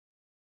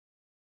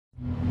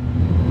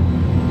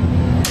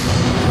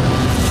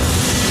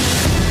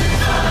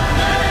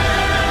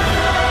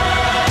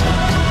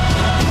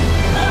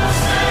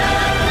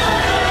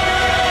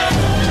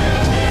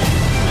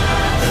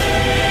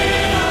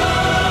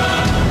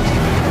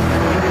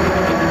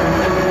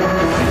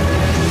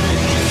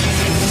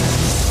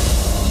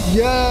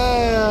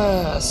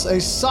a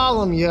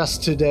solemn yes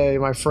today,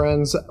 my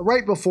friends.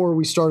 Right before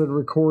we started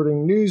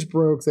recording, news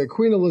broke that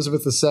Queen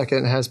Elizabeth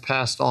II has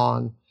passed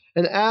on.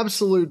 An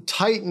absolute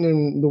titan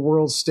in the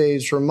world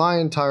stage for my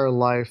entire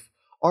life.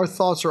 Our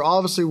thoughts are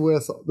obviously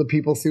with the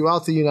people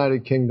throughout the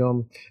United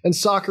Kingdom, and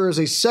soccer is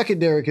a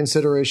secondary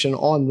consideration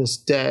on this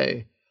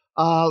day.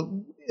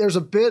 There's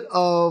a bit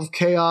of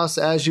chaos,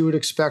 as you would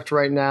expect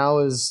right now,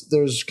 as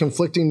there's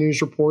conflicting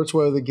news reports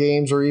whether the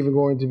games are even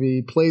going to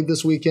be played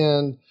this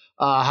weekend,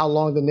 how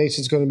long the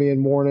nation's going to be in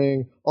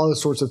mourning, all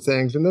those sorts of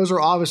things. And those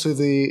are obviously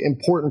the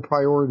important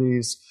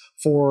priorities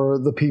for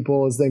the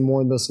people as they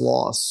mourn this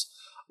loss.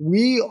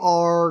 We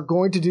are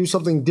going to do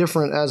something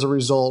different as a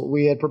result.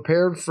 We had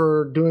prepared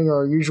for doing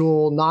our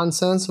usual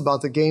nonsense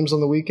about the games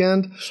on the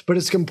weekend, but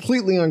it's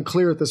completely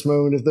unclear at this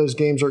moment if those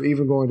games are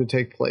even going to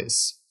take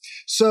place.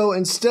 So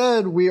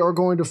instead, we are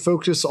going to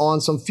focus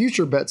on some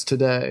future bets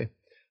today.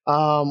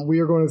 We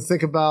are going to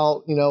think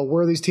about,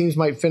 where these teams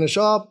might finish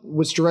up,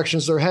 which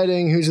directions they're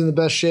heading, who's in the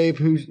best shape,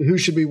 who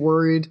should be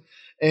worried,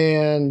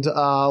 and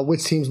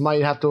which teams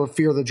might have to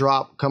fear the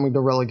drop coming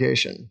to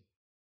relegation.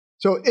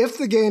 So if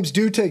the games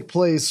do take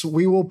place,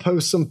 we will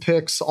post some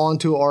pics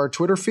onto our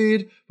Twitter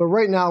feed, but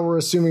right now we're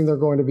assuming they're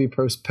going to be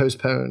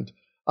postponed.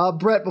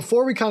 Brett,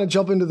 before we kind of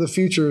jump into the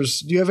futures,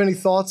 do you have any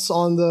thoughts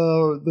on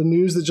the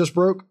news that just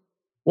broke?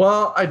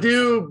 Well, I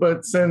do,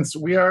 but since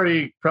we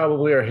already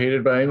probably are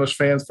hated by English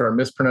fans for our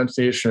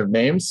mispronunciation of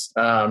names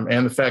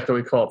and the fact that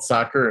we call it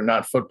soccer and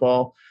not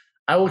football,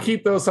 I will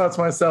keep those thoughts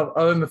myself,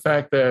 other than the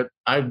fact that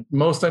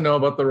most I know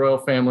about the royal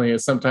family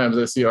is sometimes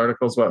I see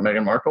articles about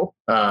Meghan Markle.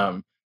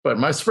 But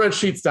my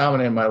spreadsheets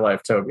dominate my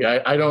life, Toby.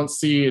 I don't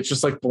see, it's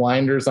just like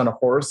blinders on a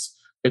horse.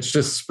 It's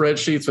just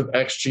spreadsheets with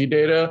XG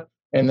data,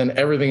 and then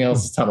everything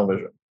else is tunnel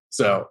vision.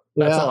 So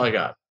that's all I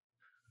got.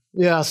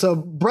 Yeah, so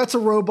Brett's a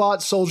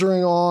robot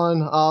soldiering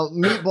on.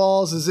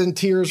 Meatballs is in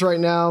tears right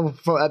now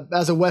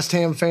as a West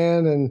Ham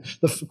fan, and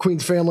the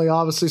Queen's family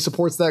obviously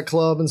supports that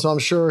club, and so I'm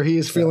sure he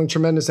is feeling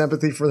tremendous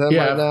empathy for them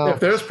right now. If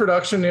there's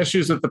production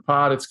issues with the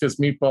pod, it's because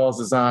Meatballs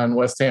is on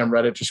West Ham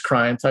Reddit just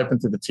crying, typing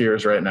through the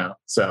tears right now.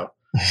 So,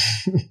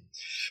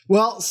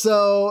 well,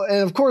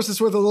 and of course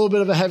it's with a little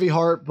bit of a heavy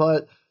heart,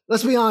 but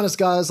let's be honest,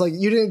 guys. Like,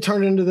 you didn't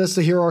turn into this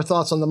to hear our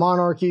thoughts on the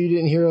monarchy. You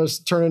didn't hear us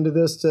turn into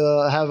this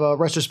to have a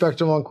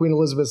retrospective on Queen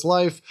Elizabeth's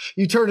life.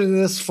 You turned into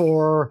this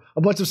for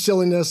a bunch of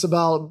silliness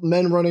about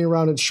men running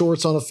around in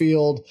shorts on a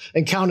field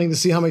and counting to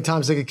see how many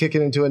times they could kick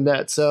it into a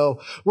net.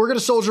 So we're going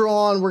to soldier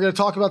on. We're going to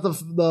talk about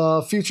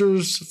the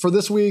futures for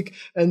this week.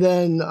 And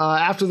then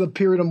after the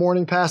period of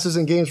mourning passes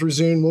and games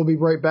resume, we'll be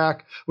right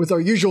back with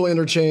our usual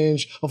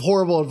interchange of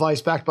horrible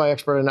advice backed by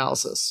expert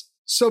analysis.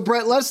 So,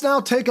 Brett, let's now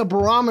take a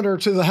barometer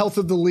to the health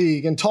of the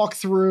league and talk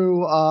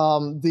through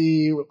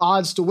the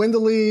odds to win the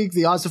league,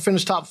 the odds to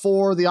finish top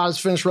four, the odds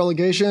to finish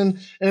relegation,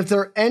 and if there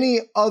are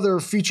any other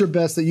future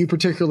bets that you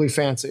particularly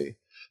fancy.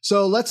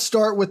 So let's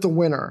start with the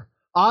winner.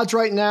 Odds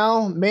right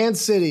now, Man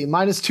City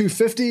minus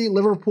 250,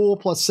 Liverpool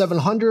plus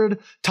 700,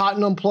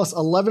 Tottenham plus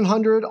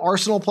 1100,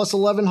 Arsenal plus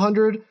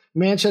 1100,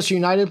 Manchester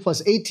United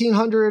plus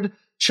 1800,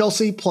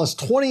 Chelsea plus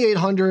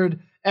 2800.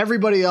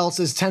 Everybody else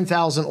is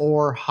 10,000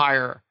 or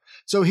higher.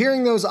 So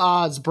hearing those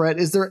odds, Brett,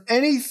 is there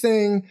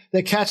anything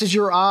that catches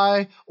your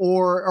eye,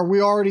 or are we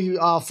already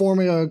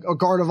forming a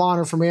guard of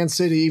honor for Man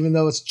City, even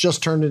though it's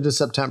just turned into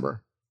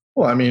September?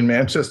 Well, I mean,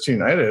 Manchester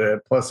United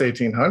at plus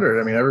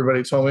 1,800. I mean,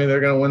 everybody told me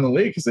they're going to win the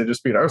league because they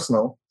just beat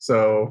Arsenal.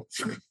 So,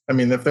 I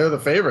mean, if they're the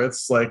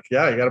favorites, you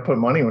got to put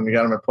money when you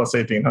got them at plus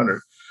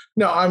 1,800.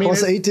 No, I mean,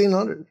 plus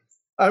 1,800.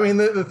 I mean,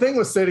 the thing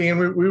with City, and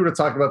we would have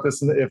talked about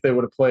this if they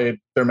would have played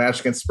their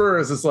match against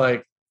Spurs, is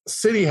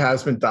City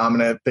has been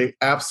dominant. They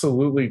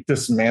absolutely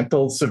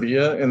dismantled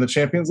Sevilla in the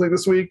Champions League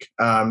this week.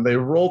 They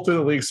rolled through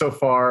the league so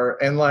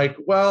far, and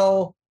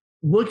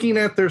looking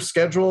at their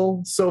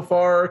schedule so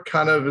far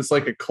kind of is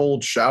like a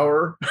cold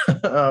shower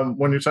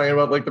when you're talking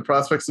about the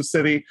prospects of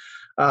City.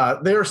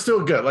 They're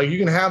still good. You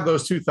can have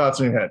those two thoughts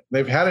in your head.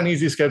 They've had an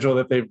easy schedule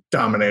that they've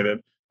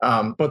dominated,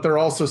 but they're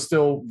also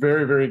still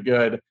very, very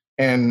good.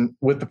 And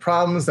with the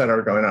problems that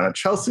are going on at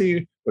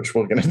Chelsea, which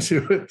we'll get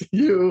into with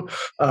you,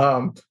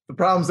 the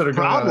problems that are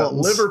going on at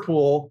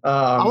Liverpool.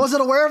 I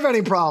wasn't aware of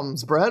any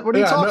problems, Brett. What are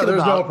you talking about?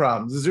 There's no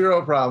problems,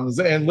 zero problems.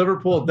 And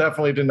Liverpool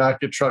definitely did not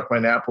get trucked by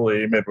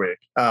Napoli midweek.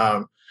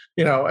 So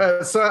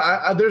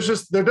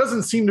there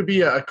doesn't seem to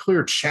be a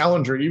clear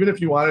challenger, even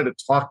if you wanted to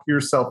talk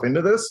yourself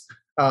into this,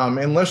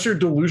 unless you're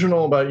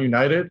delusional about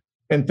United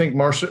and think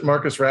Marcus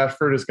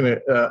Rashford is going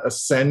to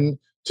ascend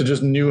to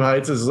just new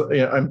heights as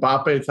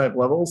Mbappe type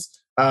levels.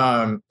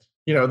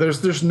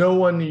 There's no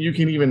one you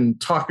can even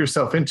talk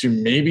yourself into.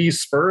 Maybe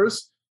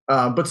Spurs,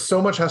 but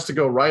so much has to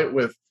go right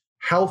with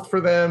health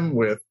for them,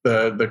 with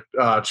the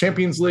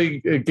Champions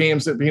League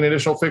games that being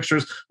additional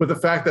fixtures, with the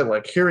fact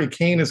that Harry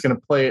Kane is going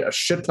to play a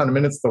shit ton of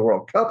minutes at the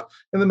World Cup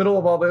in the middle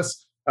of all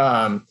this.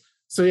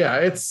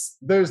 It's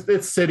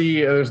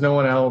City. There's no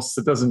one else.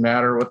 It doesn't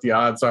matter what the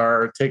odds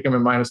are. Take them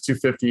at minus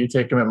 250.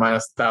 Take them at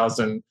minus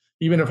 1,000.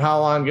 Even if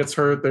Haaland gets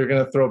hurt, they're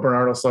going to throw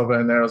Bernardo Silva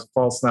in there as a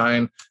false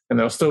nine, and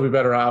they'll still be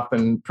better off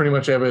than pretty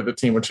much every other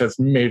team, which has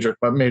major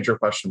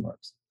question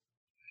marks.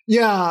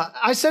 Yeah,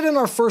 I said in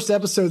our first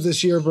episode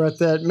this year, Brett,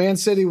 that Man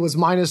City was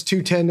minus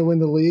 210 to win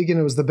the league, and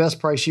it was the best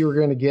price you were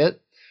going to get.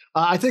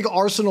 I think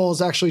Arsenal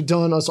has actually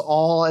done us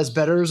all as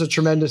bettors a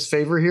tremendous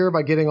favor here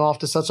by getting off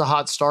to such a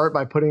hot start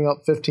by putting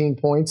up 15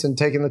 points and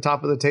taking the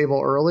top of the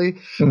table early.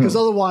 Because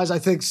otherwise, I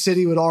think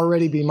City would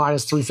already be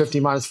minus 350,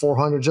 minus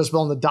 400 just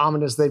on the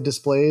dominance they've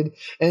displayed,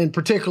 and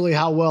particularly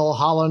how well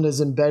Haaland is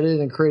embedded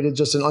and created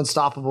just an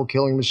unstoppable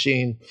killing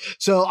machine.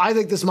 So I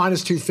think this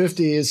minus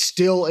 250 is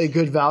still a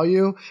good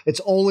value.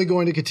 It's only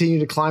going to continue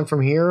to climb from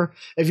here.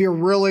 If you're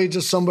really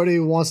just somebody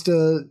who wants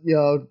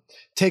to,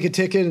 take a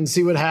ticket and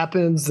see what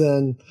happens,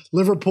 then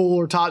Liverpool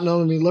or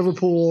Tottenham. I mean,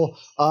 Liverpool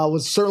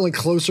was certainly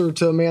closer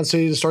to Man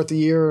City to start the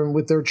year, and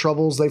with their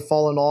troubles, they've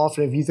fallen off.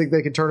 And if you think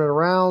they can turn it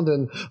around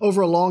and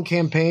over a long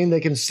campaign,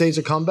 they can stage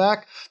a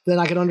comeback, then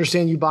I can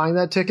understand you buying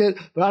that ticket.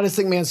 But I just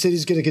think Man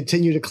City's going to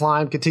continue to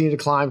climb,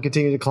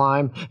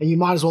 and you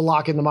might as well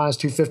lock in the minus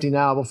 250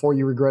 now before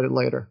you regret it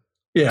later.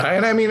 Yeah,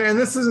 and I mean, and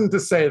this isn't to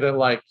say that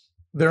like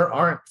there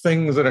aren't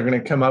things that are going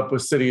to come up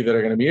with City that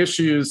are going to be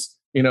issues.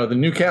 The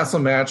Newcastle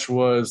match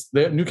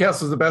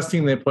Newcastle was the best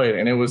team they played,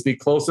 and it was the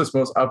closest,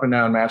 most up and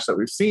down match that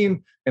we've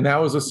seen. And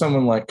that was with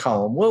someone like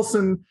Callum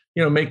Wilson,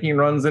 making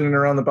runs in and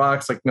around the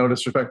box. Like, no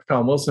disrespect to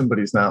Callum Wilson, but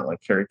he's not like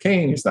Harry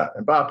Kane. He's not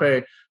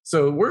Mbappe.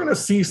 So we're going to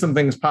see some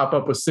things pop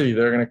up with City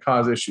that are going to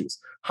cause issues.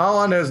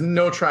 Haaland has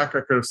no track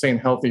record of staying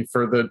healthy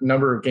for the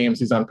number of games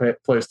he's on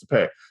place to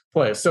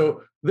play.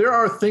 So there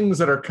are things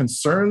that are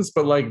concerns,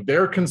 but like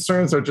their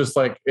concerns are just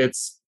like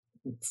it's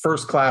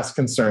first class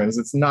concerns.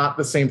 It's not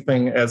the same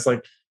thing as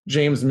like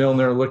James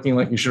Milner looking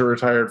like he should have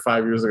retired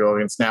 5 years ago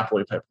against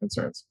Napoli type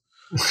concerns.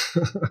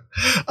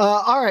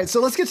 All right,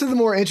 so let's get to the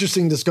more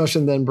interesting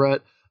discussion then,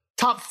 Brett.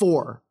 Top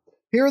four.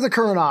 Here are the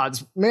current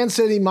odds. Man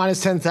City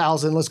minus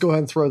 10,000. Let's go ahead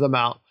and throw them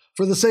out.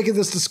 For the sake of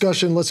this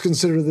discussion, let's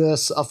consider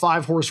this a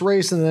 5-horse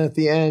race. And then at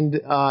the end,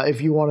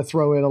 if you want to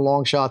throw in a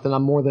long shot, then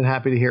I'm more than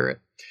happy to hear it.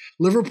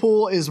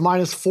 Liverpool is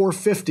minus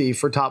 450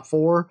 for top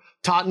four.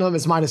 Tottenham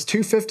is minus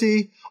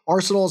 250.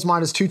 Arsenal is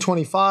minus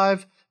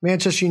 225.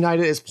 Manchester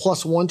United is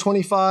plus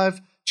 125.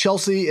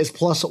 Chelsea is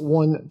plus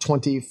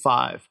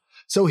 125.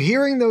 So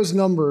hearing those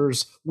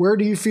numbers, where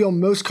do you feel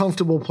most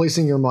comfortable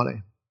placing your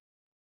money?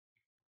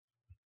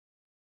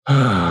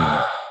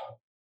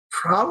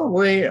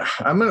 Probably,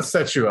 I'm going to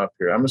set you up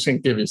here. I'm just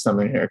going to give you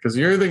something here because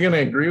you're either going to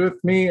agree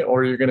with me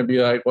or you're going to be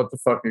like, what the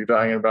fuck are you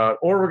talking about?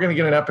 Or we're going to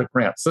get an epic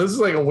rant. So this is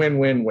like a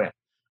win-win-win.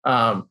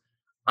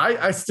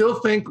 I still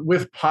think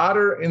with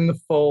Potter in the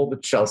fold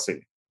at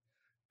Chelsea,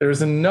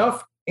 there's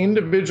enough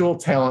individual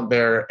talent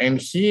there,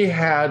 and he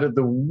had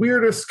the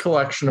weirdest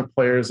collection of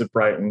players at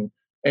Brighton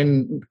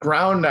and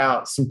ground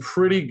out some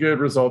pretty good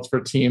results for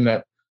a team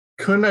that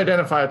couldn't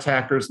identify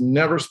attackers,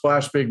 never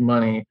splashed big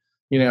money.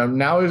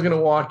 Now he's going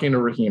to walk into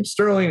Raheem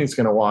Sterling. He's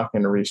going to walk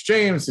into Reece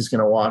James. He's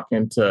going to walk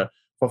into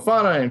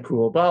Fofana and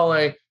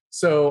Koulibaly.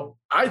 So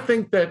I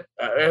think that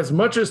as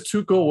much as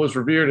Tuchel was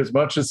revered, as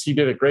much as he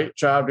did a great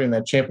job during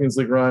that Champions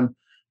League run,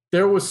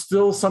 there was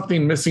still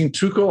something missing.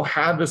 Tuchel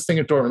had this thing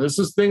at Dortmund. This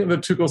is the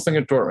Tuchel's thing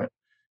at Dortmund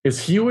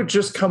is he would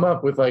just come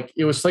up with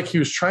it was like he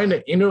was trying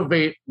to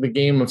innovate the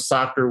game of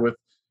soccer with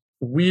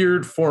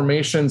weird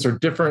formations or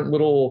different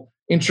little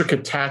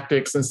intricate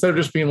tactics instead of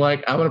just being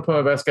like, I'm going to put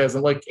my best guys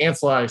in like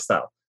Ancelotti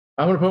style.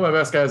 I'm going to put my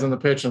best guys on the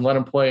pitch and let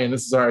them play. And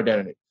this is our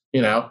identity,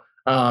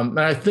 And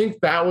I think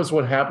that was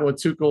what happened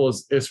with Tuchel,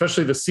 is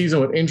especially the season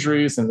with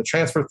injuries and the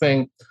transfer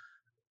thing.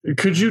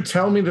 Could you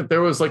tell me that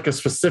there was like a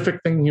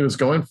specific thing he was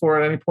going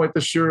for at any point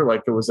this year?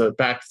 Like it was a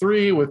back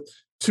three with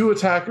 2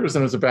 attackers,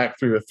 and it was a back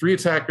three with 3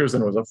 attackers,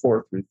 and it was a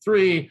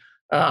 4-3-3.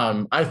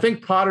 I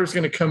think Potter's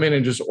going to come in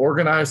and just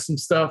organize some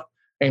stuff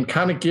and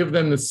kind of give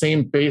them the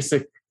same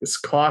basic,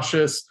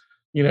 cautious,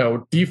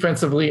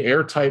 defensively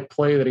airtight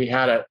play that he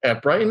had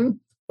at Brighton.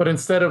 But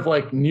instead of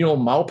like Neil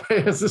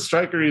Maupay as a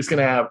striker, he's going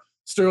to have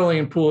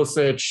Sterling,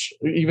 Pulisic,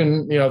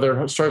 even,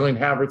 they're struggling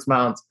Havertz,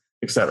 Mount,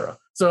 etc.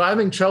 So I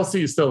think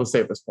Chelsea is still the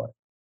safest play.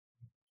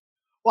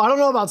 Well, I don't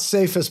know about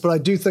safest, but I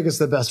do think it's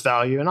the best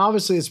value. And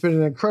obviously it's been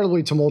an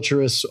incredibly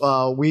tumultuous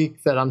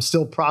week that I'm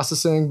still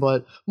processing,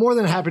 but more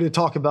than happy to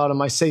talk about in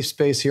my safe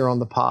space here on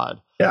the pod.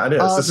 Yeah, it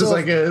is. This is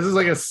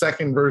like a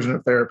second version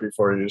of therapy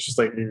for you. It's just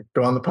like you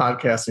go on the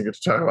podcast and you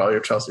get to talk about all your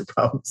Chelsea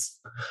problems.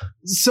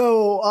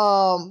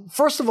 So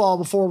first of all,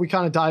 before we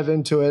kind of dive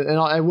into it, and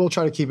I will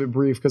try to keep it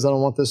brief because I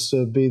don't want this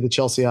to be the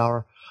Chelsea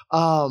hour.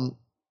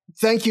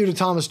 Thank you to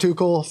Thomas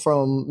Tuchel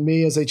from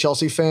me as a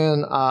Chelsea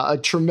fan, a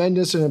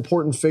tremendous and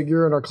important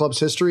figure in our club's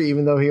history,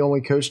 even though he only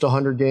coached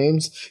 100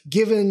 games,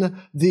 given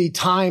the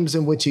times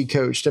in which he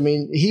coached. I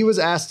mean, he was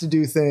asked to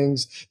do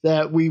things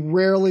that we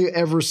rarely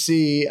ever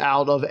see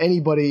out of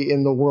anybody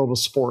in the world of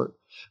sport.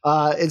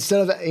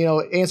 Instead of,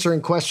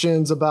 answering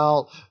questions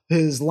about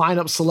his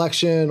lineup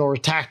selection or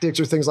tactics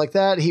or things like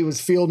that, he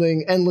was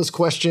fielding endless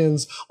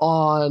questions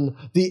on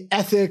the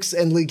ethics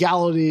and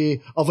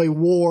legality of a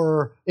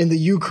war in the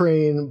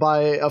Ukraine by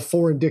a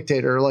foreign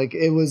dictator. Like,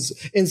 it was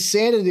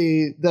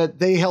insanity that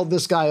they held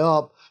this guy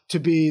up to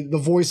be the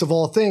voice of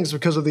all things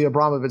because of the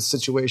Abramovich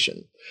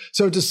situation.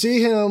 So to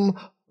see him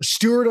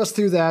steward us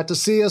through that, to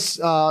see us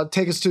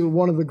take us to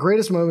one of the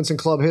greatest moments in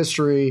club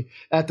history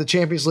at the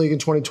Champions League in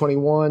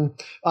 2021,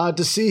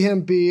 to see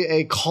him be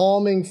a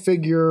calming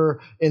figure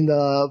in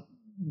the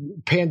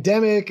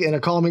pandemic and a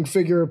calming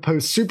figure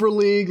post Super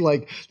League.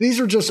 Like, these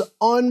are just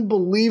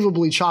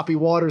unbelievably choppy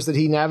waters that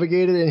he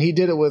navigated, and he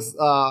did it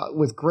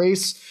with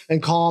grace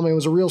and calm. It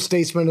was a real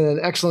statesman and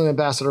an excellent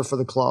ambassador for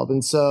the club.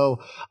 And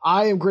so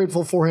I am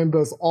grateful for him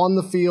both on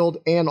the field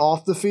and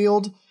off the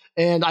field.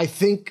 And I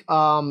think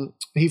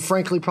he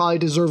frankly probably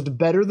deserved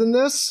better than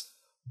this,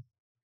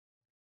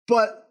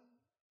 but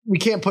we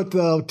can't put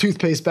the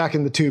toothpaste back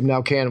in the tube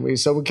now, can we?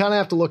 So we kind of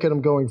have to look at him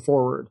going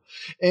forward.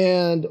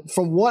 And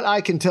from what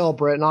I can tell,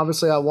 Brett, and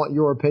obviously I want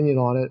your opinion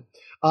on it,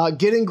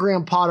 getting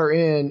Graham Potter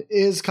in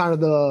is kind of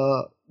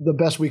the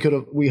best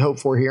we hope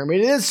for here. I mean,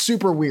 it is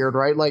super weird,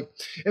 right? Like,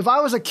 if I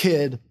was a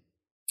kid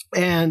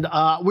and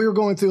we were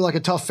going through like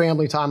a tough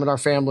family time in our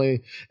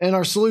family, and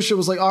our solution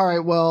was like, all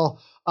right, well,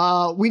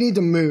 we need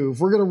to move.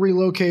 We're going to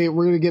relocate.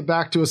 We're going to get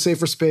back to a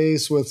safer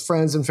space with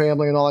friends and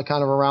family and all that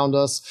kind of around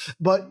us.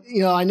 But,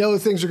 I know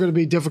things are going to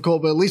be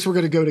difficult, but at least we're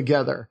going to go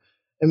together.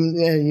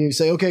 And you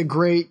say, okay,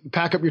 great. You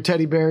pack up your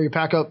teddy bear, you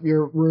pack up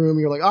your room.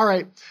 You're like, all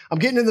right, I'm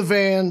getting in the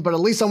van, but at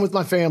least I'm with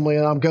my family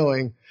and I'm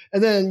going.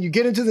 And then you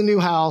get into the new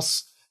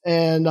house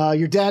and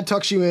your dad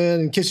tucks you in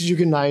and kisses you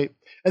goodnight.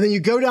 And then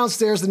you go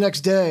downstairs the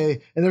next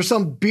day and there's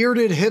some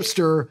bearded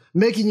hipster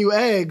making you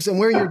eggs and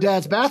wearing your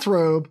dad's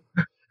bathrobe.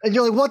 And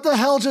you're like, what the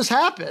hell just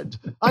happened?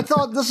 I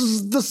thought this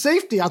was the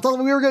safety. I thought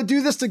we were going to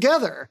do this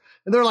together.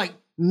 And they're like,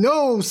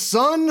 no,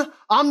 son,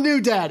 I'm new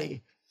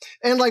daddy.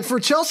 And like, for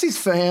Chelsea's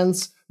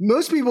fans,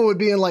 most people would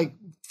be in like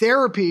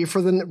therapy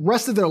for the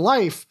rest of their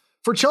life.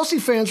 For Chelsea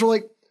fans, we're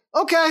like,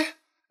 okay.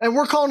 And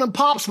we're calling them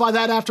pops by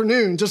that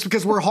afternoon just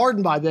because we're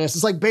hardened by this.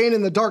 It's like Bane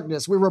in the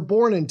darkness. We were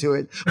born into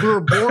it. We were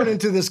born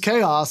into this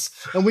chaos,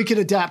 and we can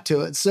adapt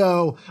to it.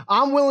 So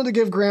I'm willing to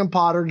give Graham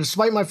Potter,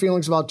 despite my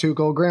feelings about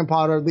Tuchel, Graham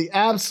Potter, the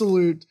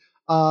absolute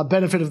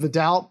benefit of the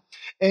doubt.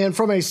 And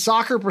from a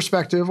soccer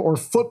perspective or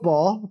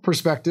football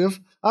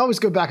perspective, I always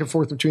go back and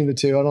forth between the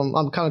two.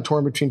 I'm kind of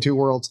torn between two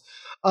worlds.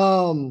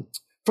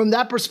 From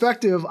that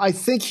perspective, I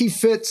think he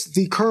fits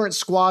the current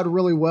squad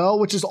really well,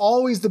 which is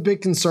always the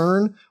big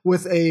concern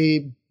with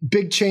a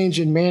big change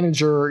in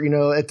manager,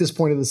 at this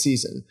point of the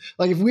season.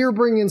 Like, if we were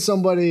bringing in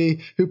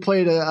somebody who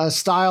played a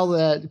style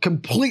that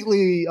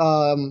completely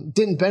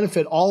didn't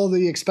benefit all of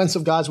the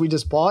expensive guys we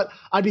just bought,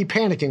 I'd be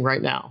panicking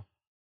right now.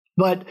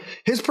 But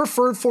his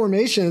preferred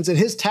formations and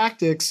his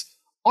tactics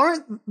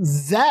aren't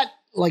that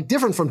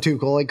different from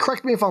Tuchel. Like,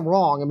 correct me if I'm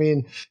wrong. I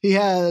mean,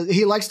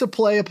 he likes to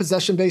play a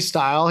possession-based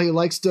style. He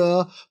likes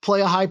to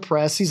play a high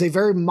press. He's a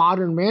very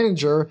modern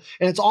manager,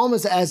 and it's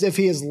almost as if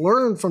he has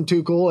learned from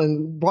Tuchel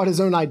and brought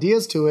his own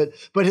ideas to it,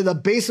 but the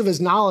base of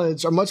his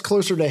knowledge are much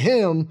closer to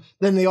him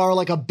than they are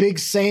like a Big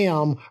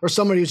Sam or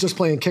somebody who's just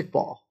playing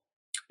kickball.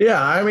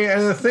 Yeah, I mean,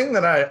 and the thing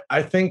that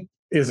I think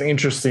is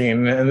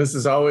interesting, and this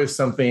is always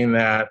something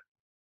that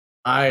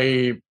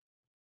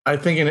I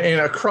think in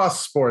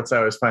across sports, I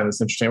always find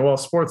this interesting. Well,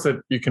 sports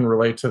that you can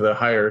relate to the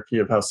hierarchy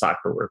of how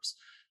soccer works,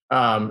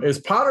 is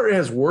Potter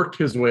has worked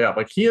his way up.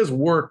 Like, he has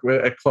worked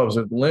at clubs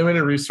with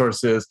limited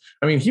resources.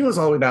 I mean, he was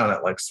all the way down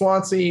at like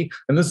Swansea,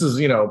 and this is,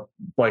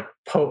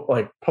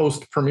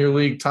 post Premier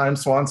League time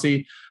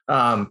Swansea.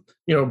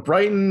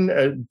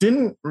 Brighton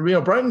didn't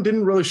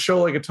really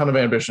show like a ton of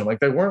ambition.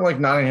 Like, they weren't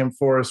like Nottingham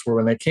Forest, where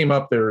when they came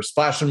up, they were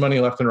splashing money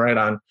left and right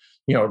on,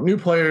 new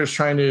players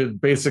trying to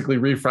basically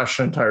refresh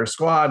an entire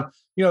squad.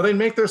 They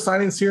make their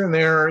signings here and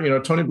there.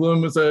 Tony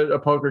Bloom was a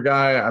poker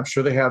guy. I'm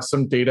sure they have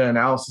some data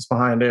analysis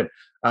behind it.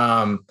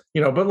 But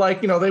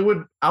they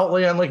would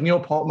outlay on like Neil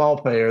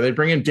Maupay, or they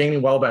bring in Danny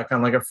Welbeck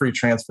on like a free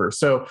transfer.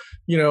 So,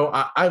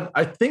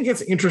 I think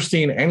it's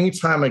interesting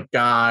anytime a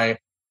guy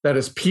that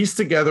has pieced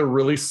together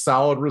really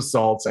solid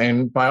results,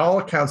 and by all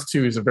accounts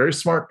too, he's a very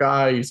smart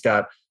guy. He's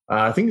got,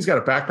 I think he's got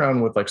a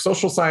background with like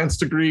social science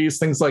degrees,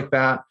 things like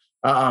that.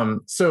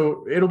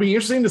 So it'll be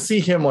interesting to see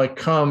him like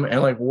come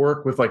and like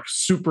work with like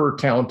super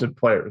talented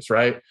players,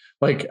 right?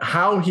 Like,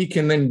 how he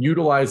can then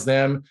utilize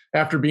them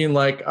after being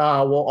like,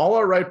 well, all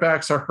our right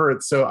backs are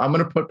hurt, so I'm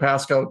going to put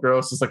Pascal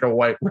Gross as like a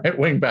white right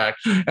wing back,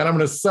 and I'm going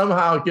to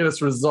somehow get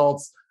us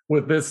results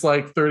with this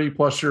like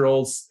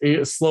 30-plus-year-old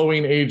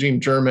slowing,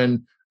 aging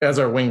German as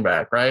our wing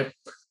back, right?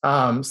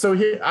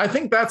 I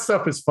think that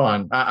stuff is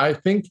fun. I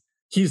think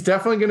he's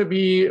definitely going to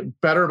be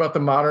better about the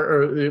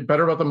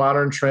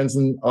modern trends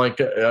than like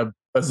a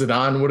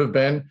Zidane would have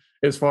been,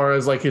 as far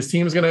as like his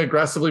team's going to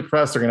aggressively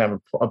press. They're going to have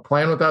a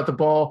plan without the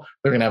ball.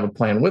 They're going to have a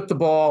plan with the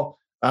ball.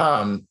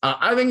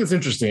 I think it's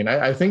interesting.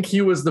 I think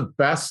he was the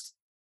best.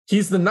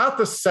 He's not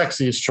the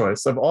sexiest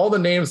choice of all the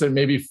names that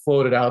maybe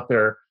floated out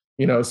there.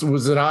 So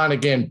was Zidane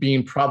again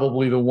being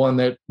probably the one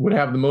that would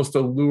have the most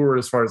allure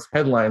as far as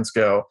headlines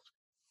go.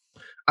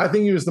 I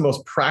think he was the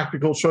most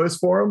practical choice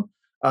for him.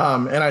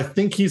 And I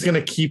think he's going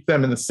to keep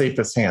them in the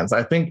safest hands.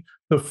 I think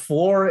the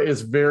floor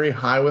is very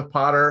high with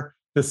Potter.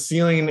 The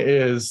ceiling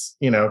is,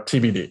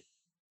 TBD.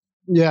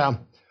 Yeah.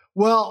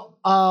 Well,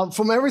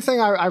 from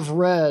everything I've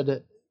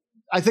read,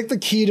 I think the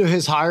key to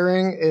his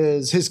hiring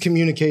is his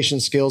communication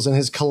skills and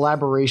his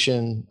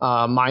collaboration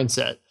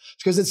mindset.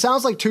 Because it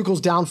sounds like Tuchel's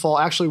downfall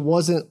actually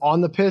wasn't on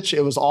the pitch,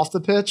 it was off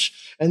the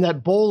pitch, and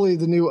that Boehly,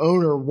 the new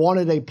owner,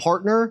 wanted a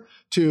partner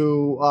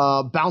to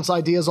bounce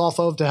ideas off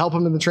of, to help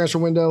him in the transfer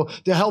window,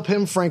 to help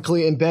him,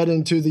 frankly, embed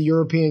into the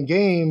European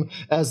game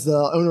as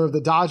the owner of the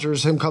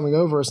Dodgers, him coming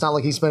over. It's not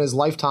like he spent his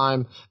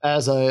lifetime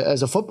as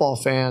a football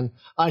fan.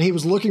 And he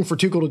was looking for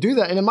Tuchel to do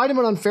that. And it might have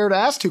been unfair to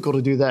ask Tuchel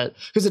to do that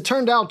because it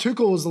turned out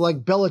Tuchel was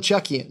like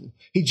Belichickian.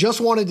 He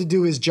just wanted to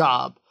do his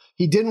job.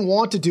 He didn't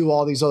want to do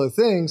all these other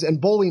things,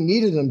 and Boehly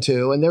needed him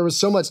to. And there was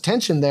so much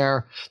tension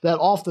there that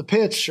off the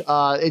pitch,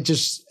 it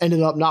just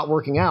ended up not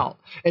working out.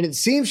 And it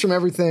seems from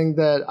everything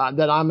that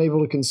I'm able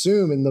to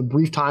consume in the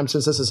brief time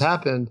since this has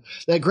happened,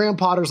 that Graham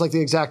Potter's like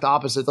the exact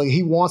opposite. Like,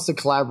 he wants to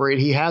collaborate.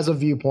 He has a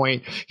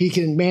viewpoint. He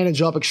can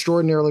manage up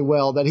extraordinarily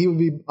well, that he would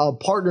be a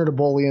partner to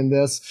Boehly in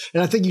this.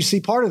 And I think you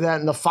see part of that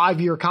in the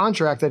 5-year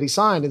contract that he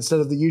signed instead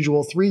of the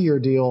usual 3-year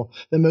deal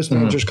that most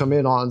managers come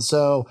in on.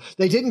 So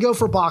they didn't go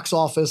for box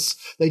office.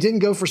 They didn't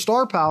go for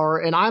star power.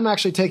 And I'm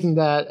actually taking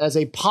that as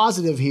a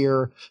positive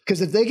here,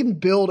 because if they can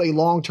build a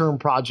long-term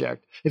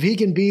project, if he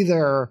can be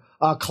their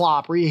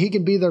Klopp, or he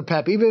can be their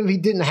Pep, even if he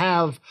didn't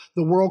have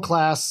the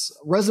world-class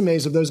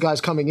resumes of those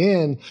guys coming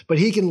in, but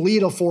he can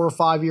lead a 4 or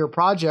 5 year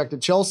project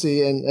at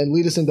Chelsea and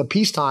lead us into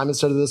peacetime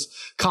instead of this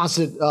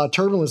constant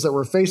turbulence that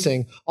we're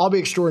facing, I'll be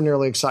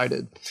extraordinarily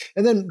excited.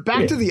 And then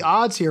back to the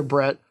odds here,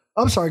 Brett.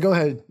 I'm sorry, go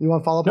ahead. You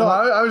want to follow up? No,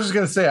 I was just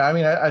going to say, I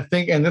mean, I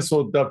think, and this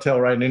will dovetail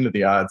right into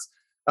the odds.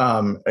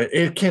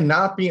 It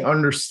cannot be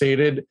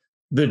understated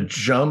the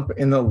jump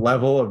in the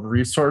level of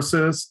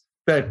resources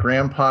that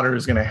Graham Potter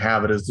is going to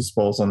have at his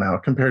disposal now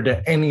compared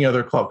to any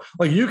other club.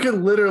 Like, you could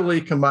literally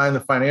combine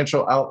the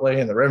financial outlay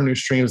and the revenue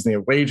streams and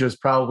the wages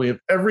probably of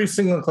every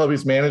single club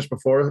he's managed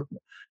before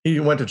he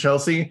went to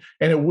Chelsea,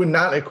 and it would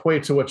not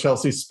equate to what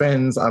Chelsea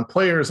spends on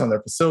players, on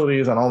their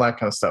facilities, on all that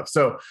kind of stuff.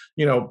 So,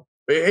 you know,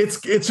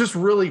 it's just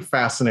really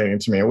fascinating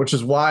to me, which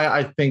is why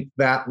I think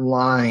that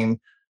line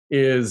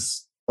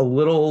is a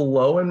little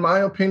low in my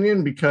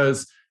opinion,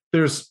 because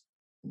there's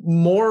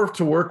more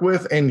to work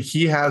with, and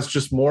he has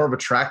just more of a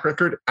track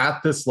record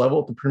at this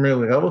level, at the Premier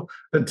League level,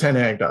 than Ten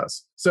Hag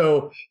does.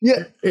 So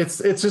yeah, it's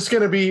just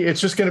going to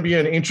be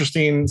an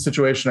interesting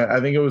situation. I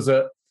think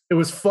it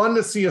was fun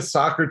to see a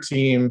soccer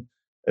team,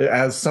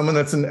 as someone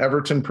that's an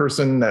Everton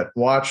person that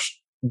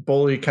watched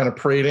Boehly kind of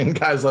parading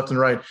guys left and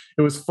right.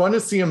 It was fun to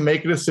see him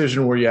make a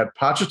decision where you had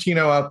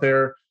Pochettino out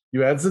there,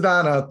 you had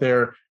Zidane out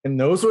there, and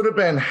those would have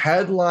been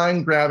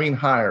headline grabbing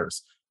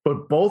hires.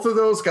 But both of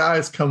those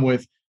guys come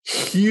with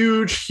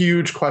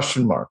huge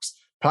question marks.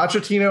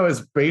 Pochettino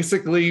has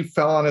basically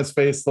fell on his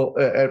face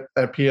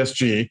at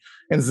PSG,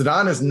 and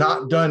Zidane has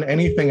not done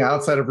anything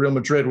outside of Real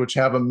Madrid, which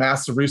have a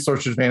massive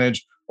resource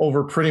advantage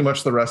over pretty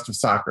much the rest of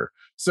soccer.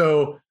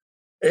 So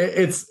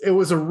it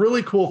was a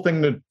really cool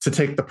thing to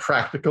take the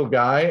practical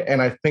guy,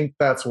 and I think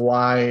that's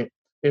why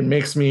it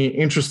makes me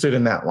interested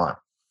in that line.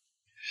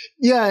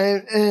 Yeah,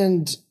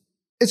 and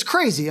it's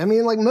crazy. I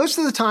mean, like, most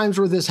of the times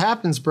where this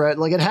happens, Brett,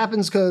 like, it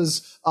happens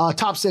because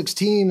top 6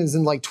 team is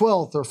in like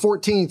 12th or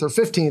 14th or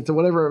 15th or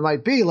whatever it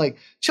might be. Like,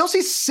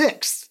 Chelsea's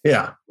 6th.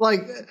 Yeah.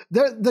 Like,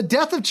 the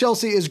death of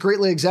Chelsea is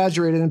greatly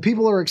exaggerated, and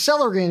people are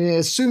accelerating it,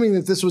 assuming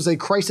that this was a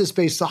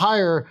crisis-based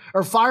hire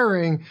or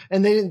firing,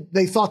 and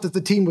they thought that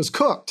the team was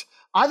cooked.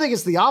 I think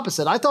it's the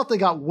opposite. I thought they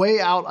got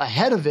way out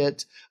ahead of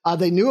it.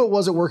 They knew it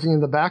wasn't working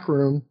in the back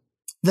room.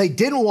 They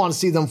didn't want to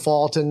see them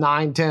fall to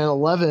 9, 10,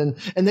 11,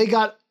 and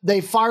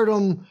they fired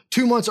them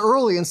 2 months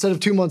early instead of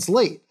 2 months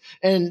late.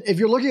 And if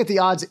you're looking at the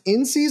odds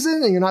in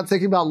season and you're not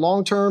thinking about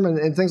long-term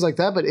and things like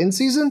that, but in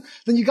season,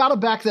 then you got to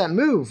back that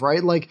move,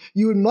 right? Like,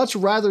 you would much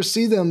rather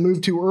see them move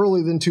too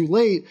early than too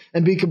late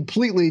and be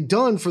completely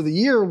done for the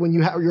year when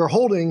you're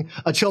holding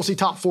a Chelsea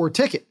top 4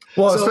 ticket.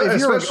 Well, so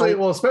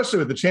especially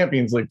with the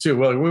Champions League too.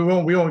 Well,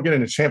 we won't get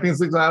into Champions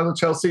League out of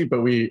Chelsea,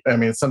 but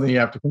it's something you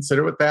have to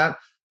consider with that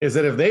is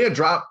that if they had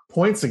dropped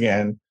points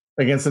again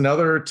against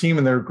another team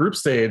in their group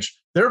stage,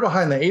 they're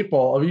behind the 8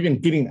 ball of even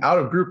getting out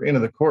of group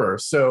into the quarter.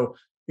 So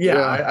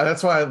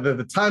that's why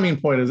the timing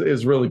point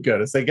is really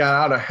good. As they got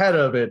out ahead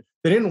of it,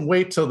 they didn't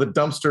wait till the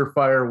dumpster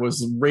fire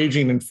was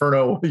raging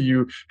inferno.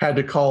 You had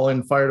to call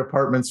in fire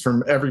departments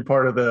from every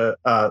part of the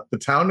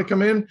town to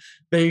come in.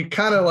 They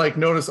kind of like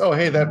noticed, oh,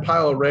 hey, that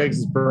pile of rags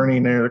is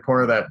burning near the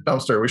corner of that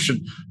dumpster. We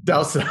should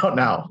douse it out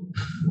now.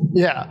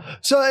 Yeah.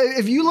 So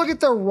if you look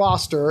at their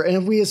roster, and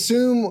if we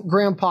assume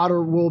Graham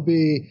Potter will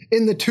be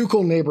in the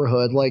Tuchel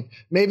neighborhood, like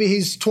maybe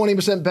he's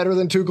 20% better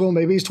than Tuchel,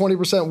 maybe he's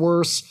 20%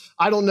 worse.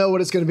 I don't know what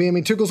it's going to be. I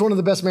mean, Tuchel's one of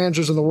the best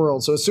managers in the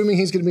world. So assuming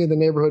he's going to be in the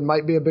neighborhood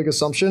might be a big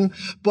assumption.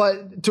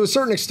 But to a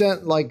certain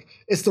extent, like,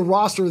 it's the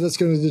roster that's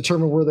going to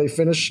determine where they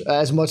finish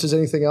as much as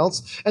anything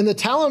else. And the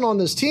talent on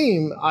this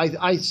team,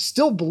 I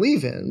still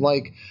believe in.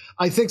 Like,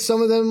 I think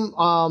some of them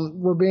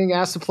were being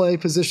asked to play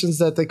positions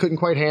that they couldn't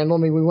quite handle. I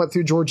mean, we went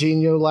through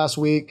Jorginho last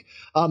week.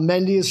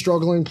 Mendy is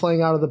struggling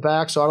playing out of the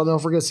back, so I don't know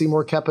if we're going to see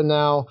more Kepa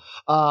now.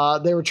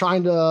 They were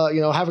trying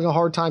to, having a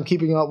hard time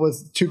keeping up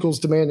with Tuchel's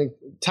demanding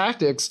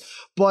tactics.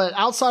 But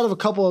outside of a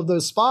couple of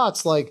those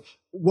spots, like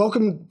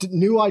welcome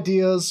new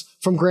ideas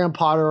from Graham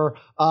Potter,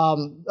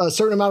 a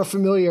certain amount of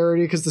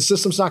familiarity because the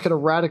system's not going to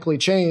radically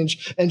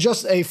change, and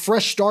just a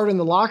fresh start in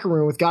the locker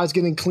room with guys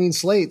getting clean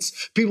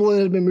slates, people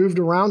that had been moved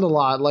around a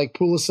lot, like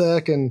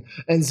Pulisic and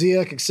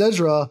Ziyech,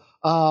 etc.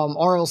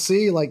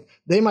 RLC, like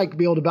they might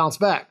be able to bounce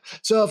back.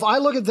 So if I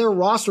look at their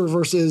roster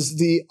versus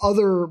the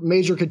other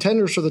major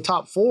contenders for the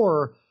top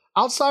four,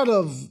 outside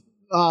of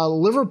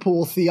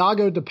Liverpool,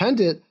 Thiago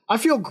dependent, I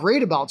feel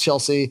great about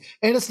Chelsea.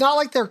 And it's not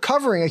like they're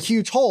covering a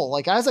huge hole.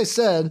 Like, as I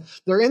said,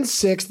 they're in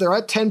 6th. They're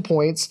at 10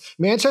 points.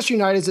 Manchester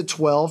United's at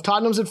 12.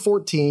 Tottenham's at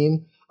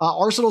 14.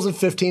 Arsenal's at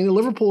 15. And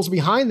Liverpool's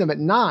behind them at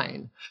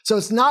 9. So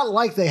it's not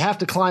like they have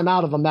to climb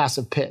out of a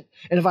massive pit.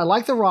 And if I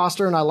like the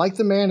roster and I like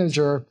the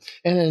manager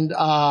and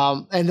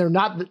they're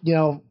not,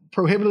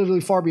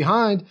 prohibitively far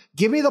behind,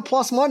 give me the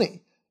plus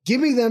money.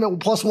 Give me them at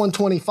plus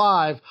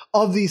 125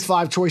 of these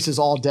 5 choices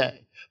all day.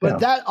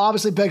 But that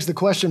obviously begs the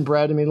question,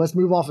 Brett. I mean, let's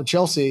move off of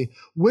Chelsea.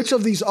 Which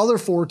of these other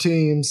 4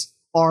 teams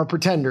are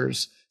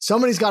pretenders?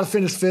 Somebody's got to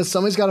finish 5th.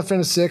 Somebody's got to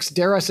finish 6th.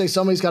 Dare I say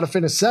somebody's got to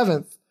finish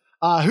 7th.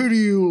 Who do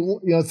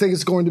you think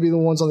is going to be the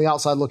ones on the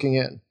outside looking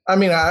in? I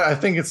mean, I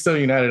think it's still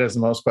United has the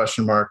most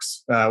question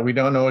marks. We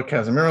don't know what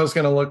Casemiro is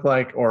going to look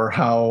like or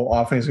how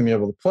often he's going to be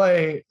able to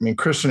play. I mean,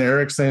 Christian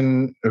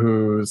Eriksen,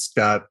 who's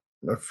got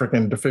a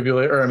freaking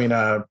defibrillator,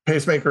 a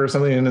pacemaker or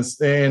something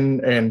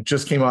and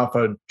just came off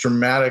a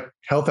dramatic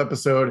health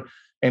episode.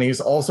 And he's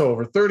also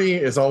over 30,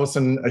 is all of a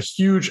sudden a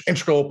huge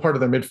integral part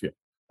of the midfield.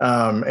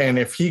 And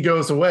if he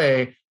goes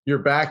away, you're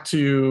back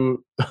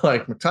to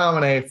like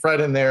McTominay,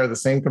 Fred in there, the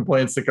same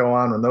complaints that go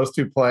on when those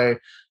two play.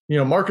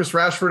 Marcus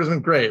Rashford has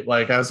been great.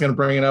 Like I was going to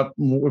bring it up if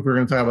we were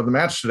going to talk about the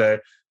match today,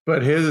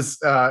 but his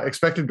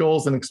expected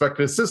goals and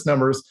expected assist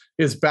numbers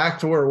is back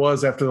to where it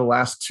was after the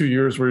last 2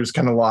 years where he was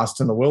kind of lost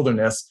in the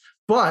wilderness.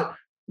 But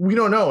we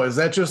don't know. Is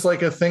that just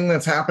like a thing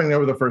that's happening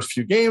over the first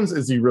few games?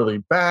 Is he really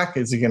back?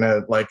 Is he going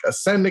to like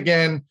ascend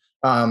again?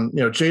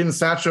 Jadon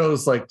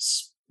Sancho's like,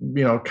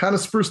 kind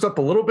of spruced up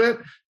a little bit.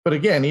 But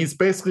again, he's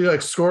basically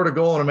like scored a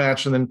goal in a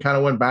match and then kind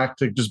of went back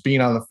to just being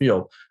on the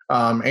field.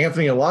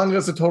 Anthony Elanga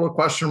is a total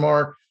question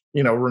mark.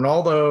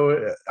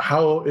 Ronaldo,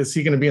 how is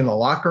he going to be in the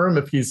locker room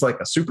if he's like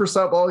a super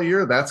sub all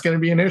year? That's going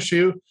to be an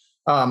issue.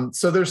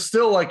 So there's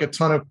still like a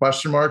ton of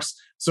question marks.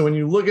 So when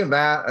you look at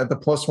that, at the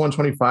plus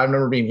 125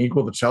 number being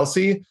equal to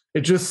Chelsea,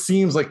 it just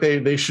seems like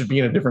they should be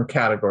in a different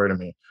category to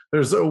me.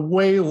 There's a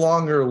way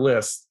longer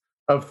list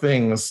of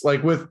things.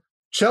 Like with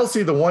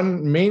Chelsea, the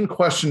one main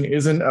question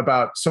isn't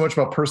about so much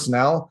about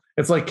personnel.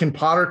 It's like, can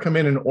Potter come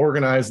in and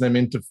organize them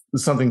into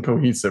something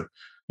cohesive?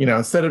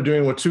 Instead of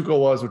doing what Tuchel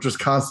was, which was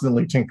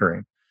constantly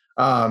tinkering.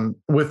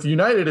 With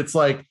United, it's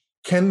like,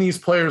 can these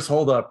players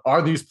hold up?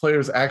 Are these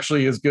players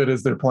actually as good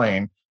as they're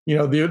playing?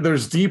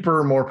 There's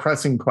deeper, more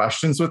pressing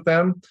questions with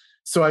them.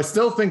 So I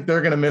still think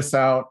they're going to miss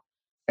out.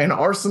 And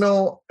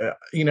Arsenal,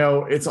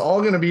 it's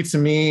all going to be, to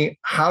me,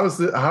 how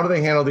do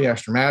they handle the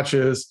extra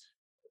matches?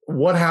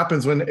 What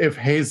happens if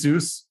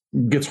Jesus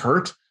gets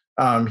hurt?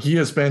 He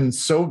has been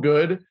so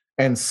good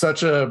and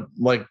such a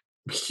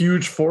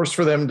huge force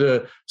for them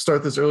to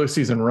start this early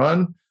season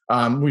run.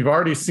 We've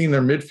already seen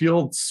their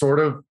midfield sort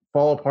of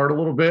fall apart a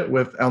little bit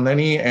with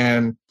Elneny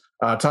and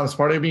Thomas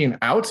Partey being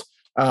out.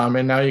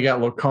 And now you got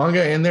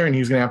Lokonga in there, and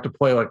he's going to have to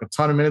play like a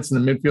ton of minutes in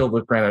the midfield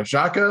with Granit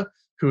Xhaka,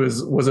 who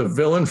was a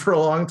villain for a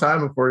long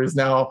time before he's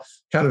now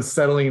kind of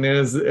settling in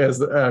as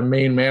a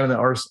main man in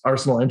the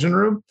Arsenal engine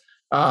room.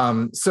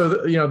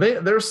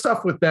 There's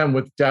stuff with them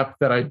with depth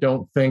that I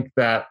don't think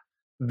that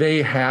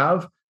they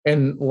have.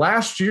 And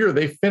last year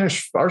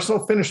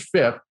Arsenal finished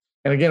 5th.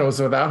 And again, it was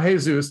without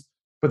Jesus,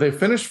 but they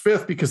finished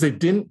 5th because they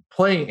didn't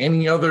play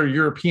any other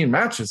European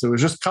matches. It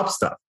was just cup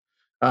stuff.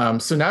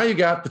 So now you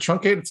got the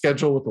truncated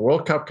schedule with the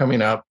World Cup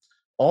coming up,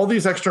 all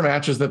these extra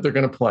matches that they're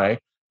going to play.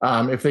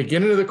 If they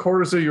get into the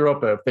quarters of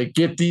Europa, if they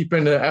get deep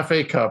into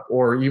FA Cup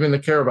or even the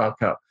Carabao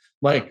Cup,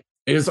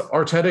 is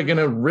Arteta going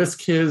to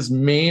risk his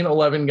main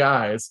 11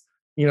 guys,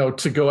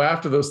 to go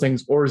after those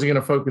things, or is he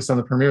going to focus on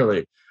the Premier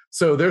League?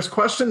 So there's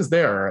questions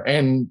there.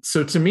 And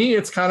so to me,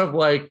 it's kind of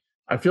like,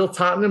 I feel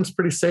Tottenham's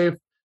pretty safe.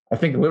 I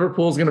think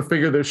Liverpool's going to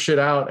figure their shit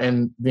out.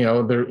 And,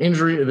 their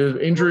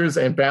injuries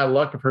and bad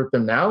luck have hurt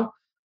them now.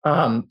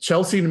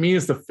 Chelsea to me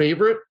is the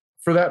favorite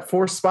for that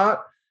 4th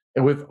spot,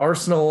 and with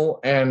Arsenal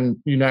and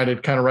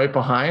United kind of right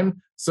behind.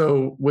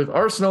 So with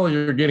Arsenal,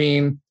 you're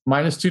getting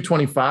minus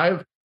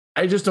 225.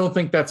 I just don't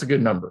think that's a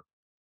good number.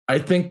 I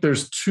think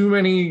there's too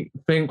many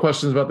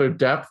questions about their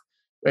depth,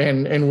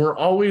 and we're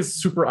always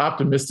super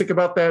optimistic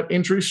about that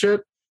injury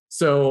shit.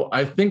 So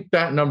I think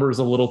that number is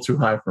a little too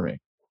high for me.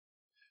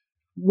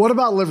 What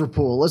about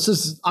Liverpool?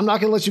 I'm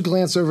not going to let you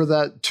glance over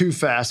that too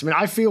fast. I mean,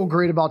 I feel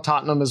great about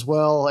Tottenham as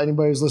well.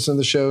 Anybody who's listening to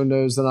the show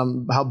knows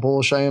that how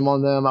bullish I am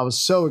on them. I was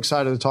so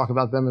excited to talk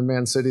about them in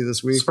Man City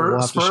this week.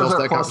 Spurs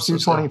are plus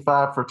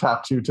 225 for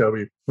top 2,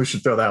 Toby. We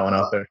should throw that one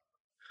out there.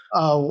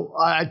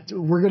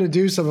 We're going to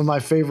do some of my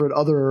favorite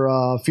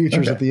other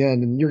futures at the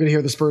end, and you're going to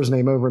hear the Spurs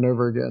name over and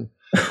over again.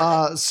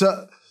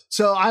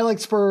 So I like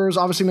Spurs,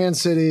 obviously Man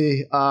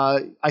City.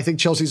 I think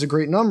Chelsea's a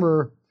great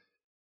number,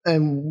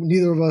 and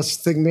neither of us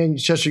think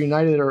Manchester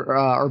United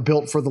are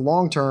built for the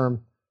long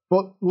term.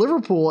 But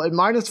Liverpool at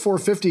minus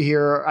 450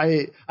 here,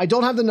 I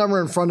don't have the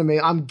number in front of me.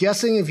 I'm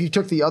guessing if you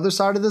took the other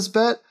side of this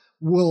bet,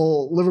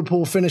 will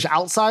Liverpool finish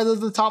outside of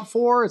the top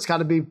four? It's got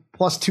to be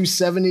plus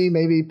 270,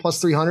 maybe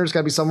plus 300. It's got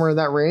to be somewhere in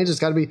that range. It's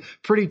got to be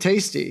pretty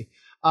tasty.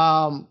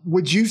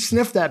 Would you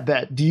sniff that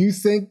bet? Do you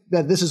think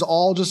that this is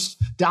all just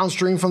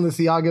downstream from the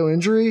Thiago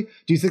injury?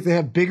 Do you think they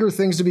have bigger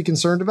things to be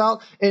concerned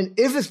about? And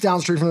if it's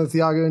downstream from the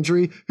Thiago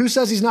injury, who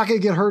says he's not going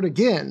to get hurt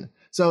again?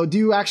 So do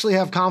you actually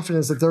have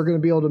confidence that they're going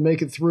to be able to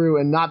make it through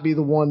and not be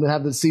the one that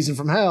have the season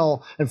from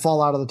hell and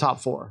fall out of the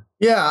top four?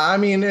 Yeah, I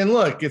mean, and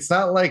look, it's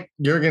not like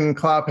Jurgen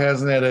Klopp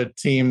hasn't had a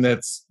team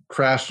that's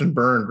crashed and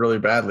burned really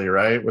badly,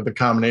 right? With a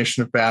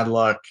combination of bad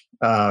luck,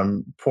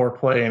 poor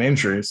play, and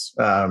injuries.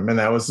 And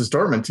that was his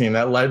Dortmund team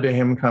that led to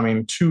him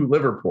coming to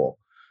Liverpool.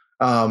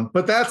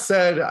 But that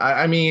said,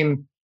 I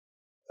mean,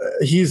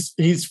 he's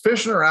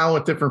fishing around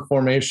with different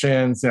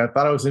formations. And I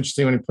thought it was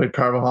interesting when he played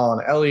Carvajal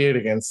and Elliott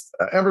against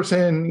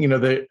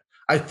Everton.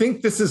 I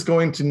think this is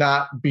going to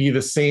not be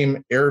the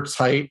same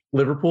airtight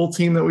Liverpool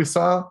team that we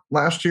saw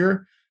last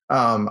year.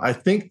 I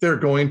think they're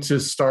going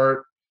to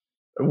start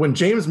when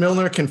James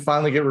Milner can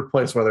finally get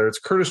replaced, whether it's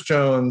Curtis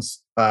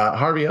Jones,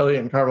 Harvey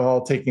Elliott, and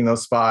Carvajal taking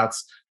those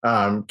spots,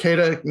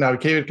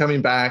 Keita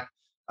coming back,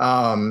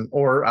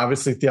 or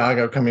obviously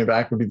Thiago coming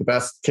back would be the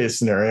best case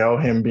scenario,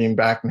 him being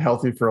back and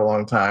healthy for a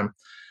long time.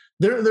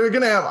 They're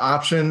going to have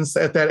options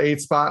at that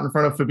 8 spot in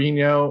front of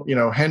Fabinho.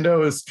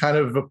 Hendo is kind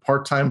of a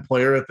part-time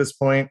player at this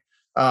point.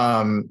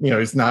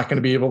 He's not going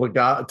to be able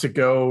to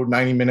go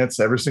 90 minutes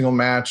every single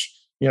match.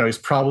 He's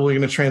probably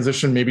going to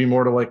transition maybe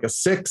more to like a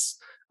 6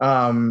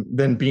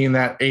 than being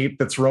that 8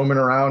 that's roaming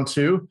around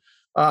too.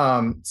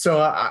 So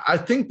I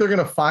think they're going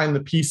to find the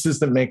pieces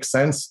that make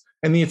sense.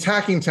 And the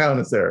attacking talent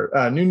is there.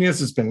 Nunez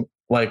has been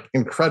like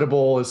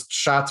incredible. His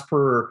shots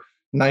per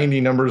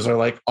 90 numbers are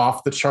like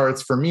off the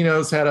charts.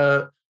 Firmino's had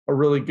a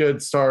really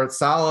good start.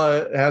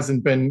 Salah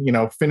hasn't been,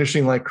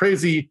 finishing like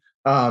crazy.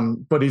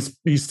 But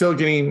he's still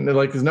getting,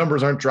 like, his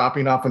numbers aren't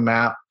dropping off a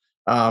map.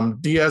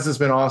 Diaz has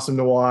been awesome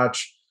to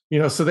watch.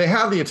 So they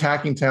have the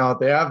attacking talent.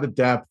 They have the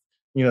depth.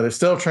 They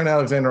still have Trent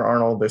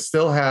Alexander-Arnold. They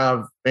still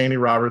have Andy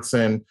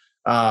Robertson.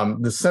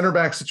 The center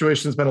back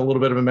situation has been a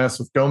little bit of a mess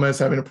with Gomez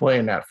having to play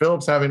and Nat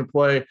Phillips having to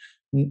play.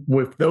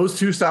 With those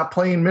two stop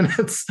playing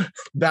minutes,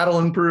 that'll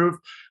improve.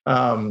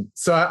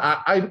 So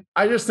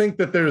I just think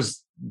that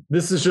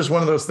this is just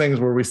one of those things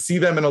where we see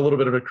them in a little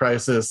bit of a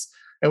crisis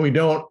and we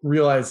don't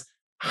realize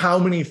how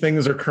many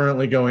things are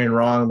currently going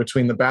wrong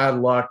between the bad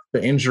luck,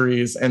 the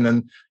injuries, and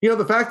then,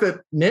 the fact that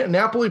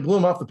Napoli blew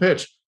them off the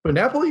pitch. But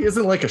Napoli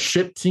isn't like a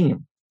shit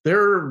team.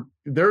 They're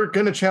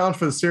going to challenge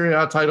for the Serie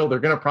A title. They're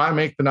going to probably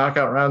make the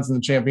knockout rounds in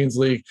the Champions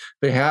League.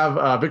 They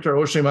have Victor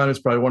Osimhen, who's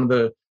probably one of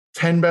the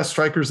 10 best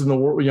strikers in the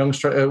world, young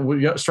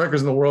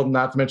strikers in the world,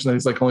 not to mention that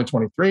he's like only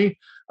 23.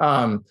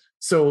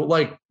 So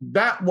like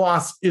that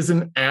loss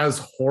isn't as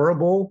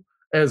horrible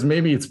as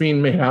maybe it's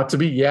being made out to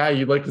be. Yeah,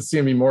 you'd like to see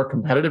him be more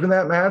competitive in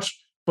that match,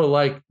 but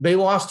like they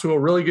lost to a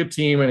really good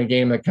team in a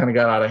game that kind of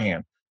got out of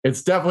hand.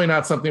 It's definitely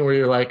not something where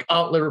you're like,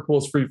 oh,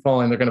 Liverpool's free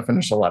falling. They're going to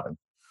finish 11.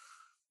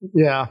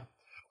 Yeah.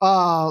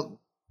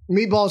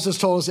 Meatballs just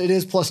told us it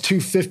is plus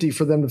 250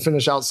 for them to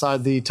finish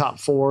outside the top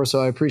 4. So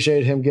I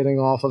appreciate him getting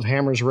off of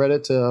Hammer's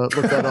Reddit to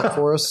look that up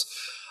for us.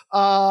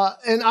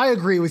 And I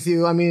agree with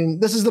you. I mean,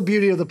 this is the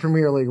beauty of the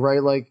Premier League,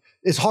 right? Like,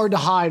 it's hard to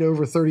hide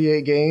over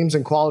 38 games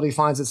and quality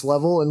finds its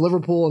level. And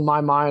Liverpool, in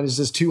my mind, is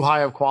just too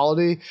high of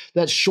quality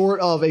that's short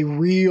of a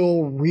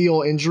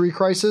real injury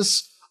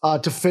crisis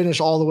to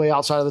finish all the way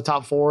outside of the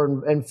top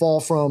 4 and fall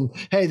from,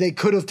 hey, they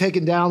could have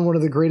taken down one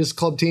of the greatest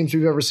club teams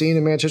we've ever seen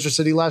in Manchester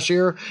City last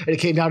year, and it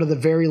came down to the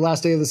very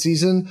last day of the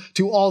season,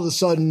 to all of a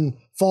sudden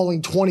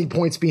falling 20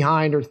 points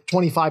behind or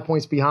 25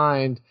 points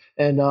behind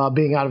and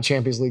being out of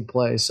Champions League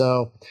play.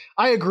 So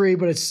I agree,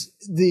 but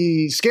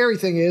the scary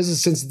thing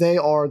is since they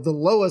are the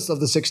lowest of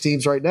the 6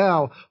 teams right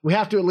now, we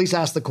have to at least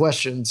ask the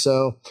question.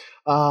 So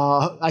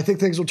I think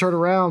things will turn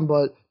around,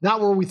 but not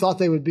where we thought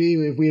they would be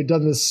if we had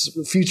done this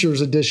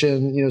futures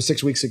edition,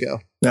 6 weeks ago.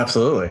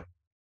 Absolutely.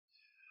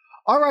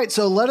 All right,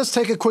 so let us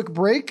take a quick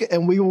break,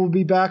 and we will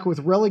be back with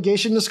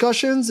relegation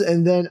discussions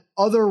and then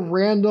other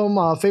random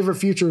favorite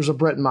futures of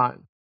Brett and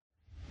mine.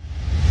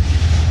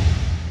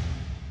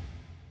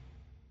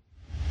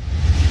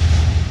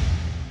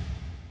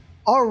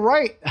 All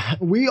right,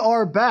 we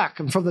are back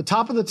from the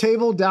top of the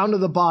table down to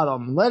the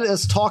bottom. Let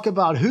us talk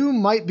about who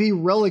might be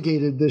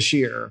relegated this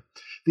year.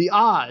 The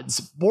odds: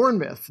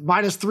 Bournemouth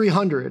minus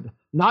 300,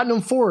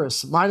 Nottingham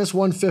Forest minus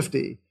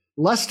 150,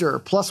 Leicester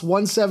plus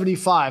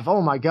 175.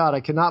 Oh my God,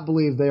 I cannot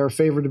believe they are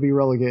favored to be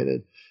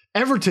relegated.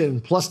 Everton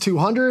plus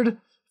 200,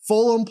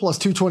 Fulham plus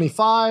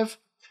 225,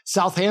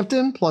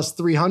 Southampton plus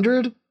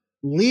 300,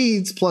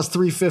 Leeds plus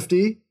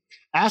 350,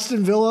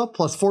 Aston Villa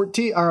plus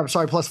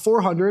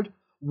 400.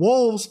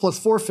 Wolves plus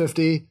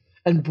 450,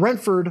 and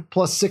Brentford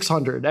plus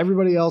 600.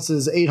 Everybody else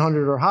is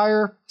 800 or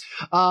higher.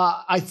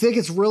 I think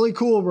it's really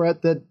cool,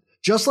 Brett, that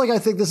just like I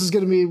think this is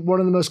going to be one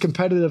of the most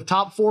competitive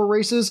top 4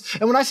 races.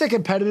 And when I say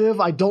competitive,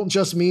 I don't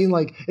just mean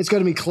like it's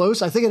going to be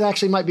close. I think it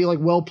actually might be like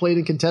well played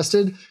and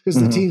contested because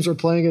the teams are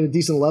playing at a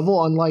decent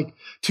level, unlike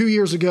 2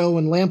 years ago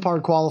when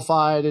Lampard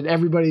qualified and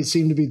everybody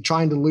seemed to be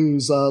trying to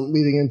lose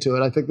leading into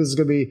it. I think this is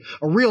going to be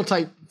a real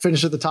tight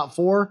finish at the top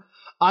 4.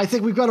 I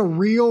think we've got a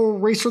real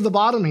race for the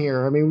bottom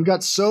here. I mean, we've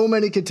got so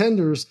many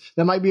contenders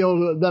that might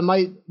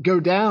go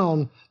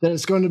down that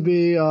it's going to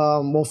be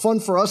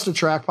fun for us to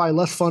track, probably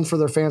less fun for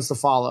their fans to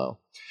follow.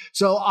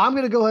 So I'm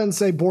going to go ahead and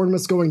say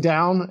Bournemouth's going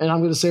down, and I'm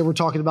going to say we're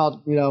talking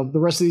about the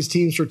rest of these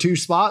teams for 2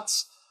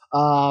 spots.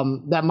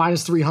 That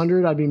minus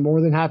 300, I'd be more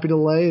than happy to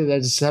lay. I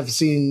just have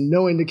seen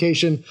no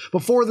indication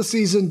before the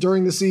season,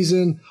 during the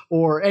season,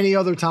 or any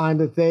other time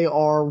that they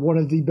are one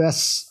of the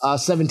best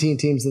 17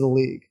 teams of the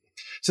league.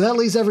 So that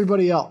leaves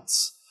everybody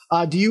else.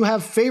 Do you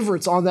have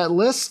favorites on that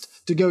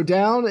list to go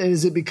down? And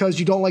is it because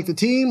you don't like the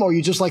team or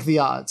you just like the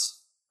odds?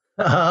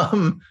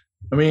 I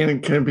mean,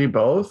 can it be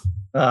both?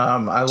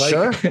 I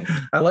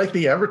like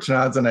the Everton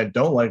odds and I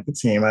don't like the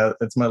team.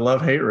 It's my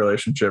love-hate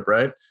relationship,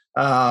 right?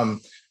 Everton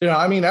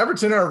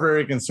are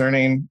very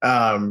concerning.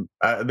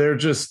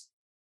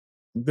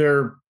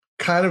 They're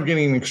kind of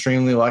getting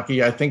extremely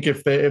lucky. I think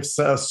if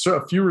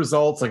a few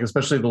results, like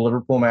especially the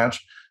Liverpool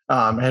match,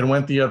 had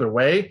went the other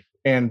way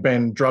and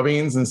been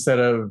drubbings instead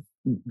of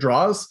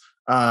draws,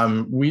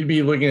 we'd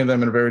be looking at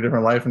them in a very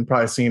different light and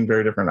probably seeing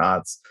very different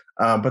odds.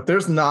 But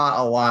there's not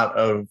a lot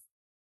of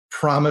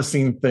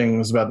promising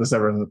things about this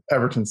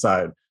Everton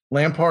side.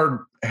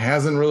 Lampard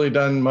hasn't really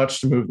done much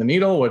to move the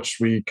needle, which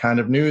we kind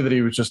of knew that he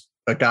was just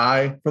a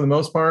guy for the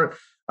most part.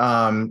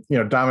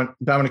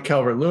 Dominic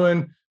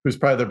Calvert-Lewin, who's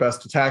probably their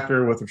best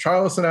attacker with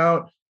Richarlison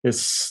out,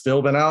 has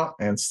still been out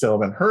and still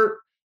been hurt.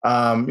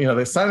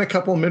 They signed a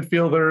couple of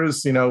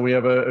midfielders. We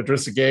have a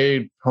Idrissa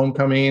Gueye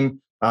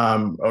homecoming.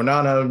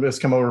 Onana has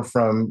come over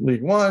from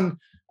League One.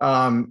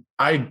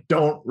 I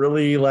don't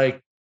really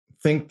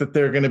think that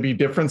they're going to be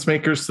difference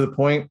makers to the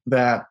point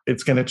that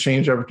it's going to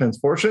change Everton's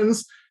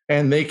fortunes.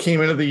 And they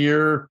came into the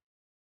year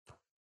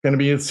going to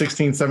be in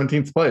 16th,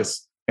 17th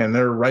place, and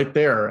they're right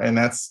there. And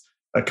that's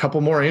a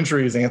couple more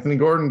injuries. Anthony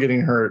Gordon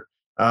getting hurt,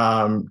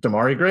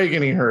 Damari Gray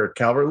getting hurt,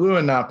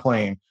 Calvert-Lewin not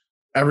playing.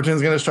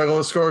 Everton's going to struggle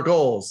to score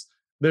goals.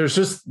 There's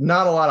just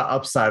not a lot of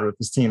upside with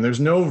this team.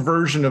 There's no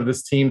version of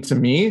this team to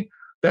me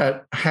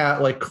that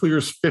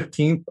clears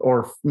 15th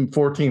or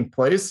 14th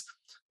place,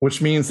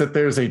 which means that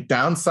there's a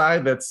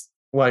downside that's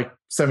like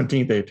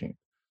 17th, 18th.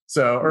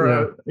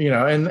 So,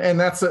 and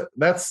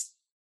that's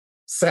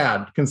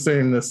sad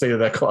considering the state of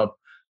that club.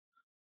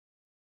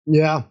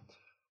 Yeah.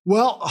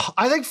 Well,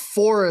 I think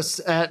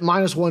Forest at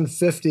minus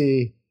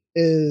 150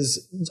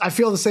 I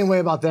feel the same way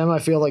about them. I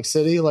feel like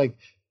City,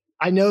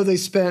 I know they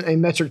spent a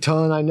metric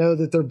ton. I know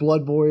that they're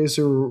blood boys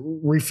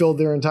who refilled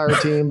their entire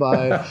team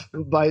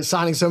by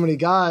signing so many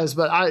guys,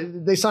 but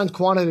they signed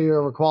quantity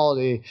over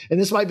quality. And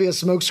this might be a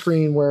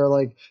smokescreen where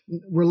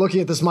we're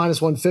looking at this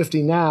minus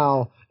 150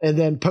 now, and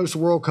then post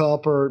World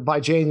Cup or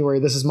by January,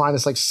 this is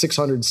minus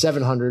 600,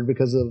 700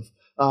 because of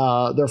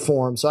their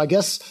form. So I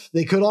guess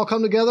they could all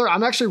come together.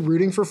 I'm actually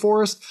rooting for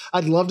Forest.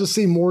 I'd love to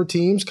see more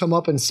teams come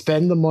up and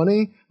spend the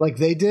money like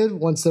they did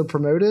once they're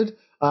promoted.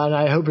 And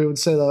I hope it would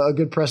set a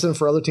good precedent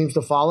for other teams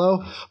to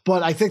follow.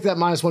 But I think that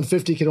minus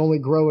 150 can only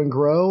grow and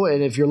grow.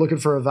 And if you're looking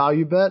for a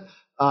value bet,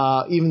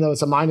 even though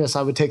it's a minus,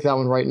 I would take that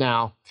one right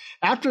now.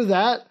 After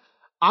that,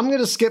 I'm going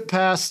to skip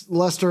past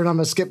Leicester and I'm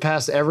going to skip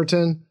past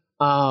Everton.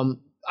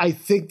 I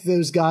think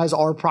those guys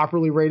are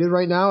properly rated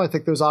right now. I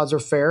think those odds are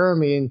fair. I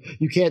mean,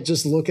 you can't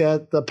just look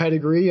at the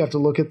pedigree. You have to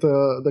look at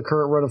the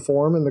current run of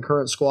form and the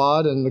current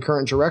squad and the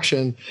current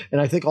direction. And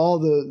I think all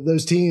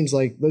those teams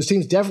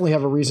definitely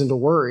have a reason to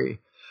worry.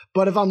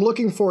 But if I'm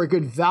looking for a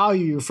good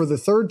value for the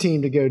third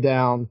team to go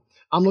down,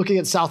 I'm looking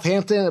at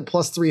Southampton at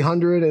plus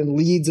 300 and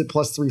Leeds at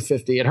plus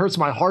 350. It hurts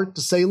my heart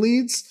to say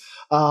Leeds,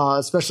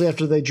 especially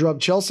after they drubbed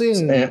Chelsea.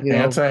 And,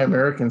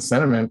 anti-American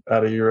sentiment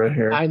out of you right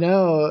here. I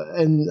know.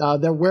 And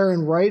they're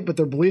wearing white, but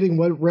they're bleeding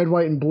red,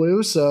 white, and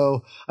blue.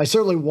 So I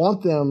certainly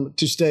want them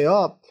to stay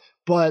up.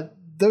 But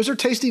those are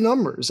tasty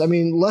numbers. I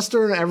mean,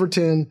 Leicester and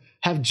Everton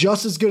have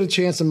just as good a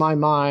chance in my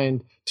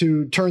mind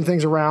to turn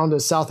things around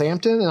as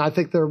Southampton, and I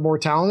think they're more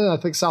talented.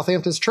 I think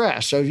Southampton's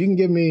trash. So if you can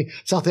give me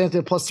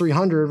Southampton plus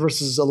 300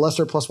 versus a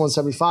Leicester plus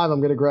 175,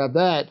 I'm going to grab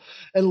that.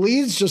 And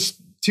Leeds,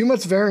 just too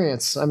much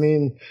variance. I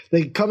mean,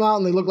 they come out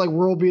and they look like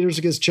world beaters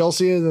against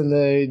Chelsea, and then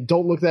they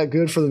don't look that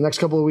good for the next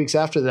couple of weeks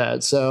after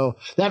that. So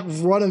that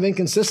run of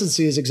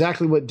inconsistency is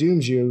exactly what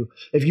dooms you.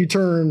 If you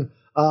turn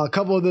a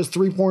couple of those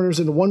 3-pointers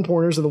into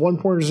 1-pointers and the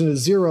 1-pointers into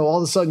 0, all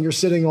of a sudden you're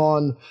sitting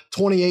on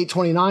 28,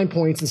 29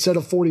 points instead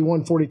of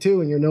 41, 42,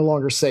 and you're no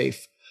longer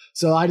safe.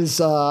 So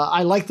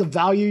I like the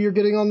value you're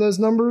getting on those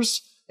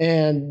numbers,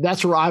 and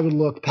that's where I would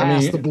look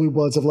past the Blue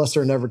Bloods of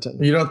Leicester and Everton.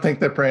 You don't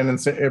think that Brandon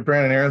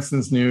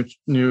Aaronson's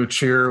new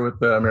cheer with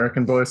the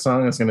American Boy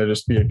song is going to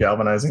just be a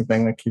galvanizing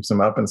thing that keeps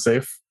him up and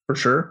safe for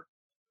sure?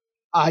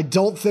 I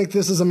don't think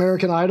this is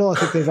American Idol. I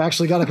think they've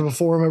actually got to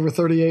perform over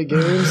 38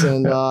 games,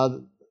 and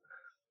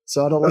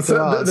so I don't like the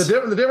odds.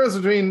 The difference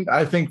between,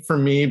 I think for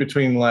me,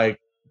 between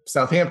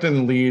Southampton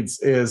and Leeds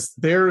is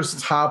there's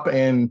top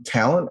end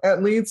talent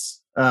at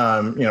Leeds.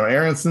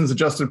 Aronson's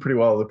adjusted pretty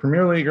well to the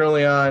Premier League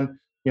early on.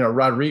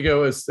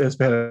 Rodrigo has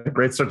been a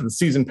great start to the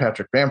season.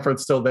 Patrick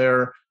Bamford's still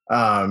there.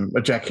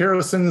 Jack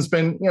Harrison's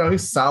been,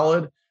 he's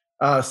solid.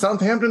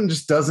 Southampton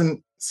just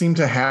doesn't seem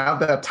to have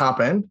that top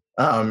end.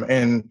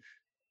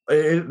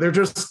 They're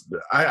just,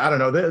 I don't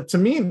know. To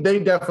me, they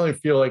definitely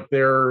feel like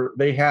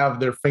they have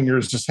their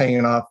fingers just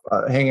hanging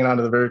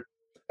onto the very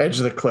edge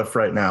of the cliff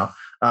right now,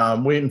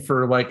 waiting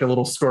for like a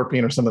little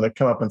scorpion or something to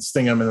come up and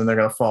sting them, and then they're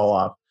going to fall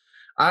off.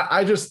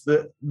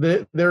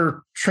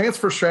 Their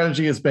transfer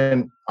strategy has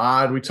been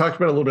odd. We talked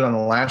about it a little bit on the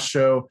last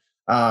show.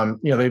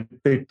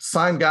 They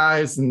sign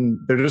guys and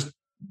they're just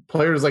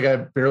players like I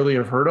barely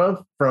have heard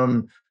of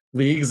from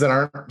leagues that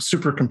aren't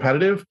super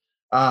competitive.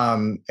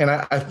 And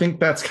I think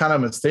that's kind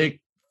of a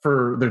mistake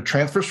for their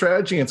transfer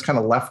strategy. It's kind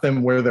of left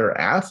them where they're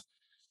at.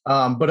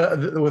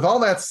 But with all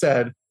that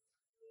said,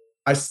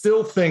 I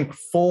still think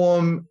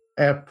Fulham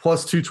at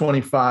plus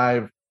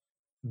 225,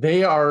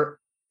 they are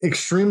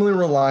extremely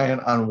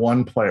reliant on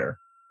one player,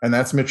 and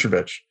that's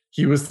Mitrovic.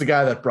 He was the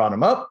guy that brought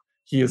him up.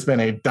 He has been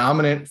a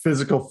dominant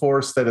physical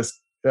force that has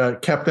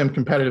kept them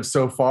competitive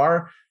so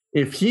far.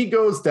 If he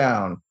goes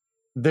down,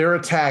 their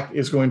attack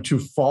is going to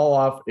fall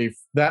off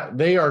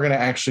they are going to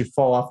actually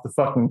fall off the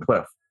fucking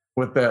cliff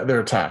with their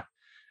attack.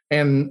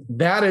 And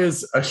that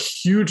is a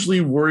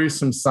hugely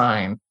worrisome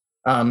sign,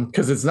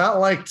 because it's not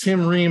like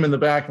Tim Ream in the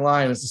back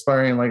line is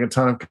inspiring like a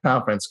ton of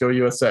confidence. Go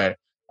USA.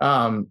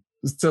 To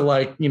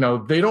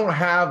they don't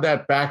have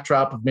that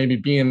backdrop of maybe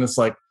being this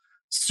like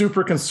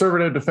super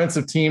conservative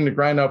defensive team to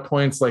grind out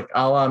points like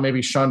a la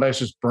maybe Sean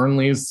Dyche's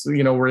Burnley's,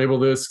 were able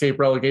to escape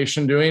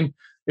relegation doing.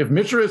 If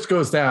Mitrovic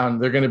goes down,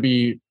 they're going to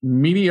be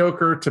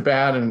mediocre to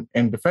bad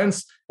in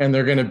defense, and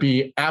they're going to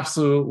be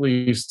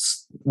absolutely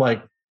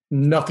like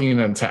nothing in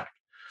attack.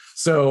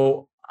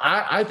 So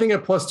I think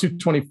at plus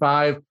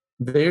 225,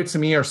 they to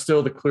me are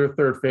still the clear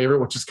third favorite,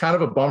 which is kind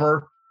of a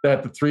bummer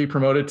that the three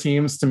promoted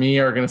teams to me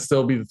are going to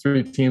still be the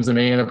three teams that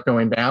may end up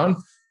going down.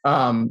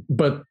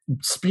 But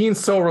being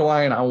so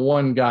reliant on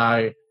one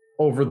guy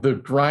over the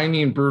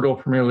grinding, brutal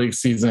Premier League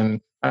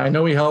season, I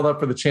know he held up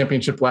for the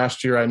championship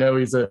last year. I know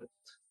he's a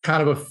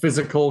kind of a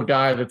physical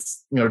guy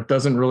that's,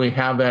 doesn't really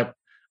have that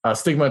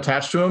stigma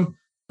attached to him,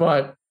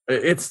 but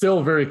it's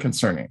still very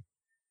concerning.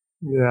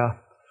 Yeah.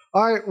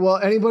 All right. Well,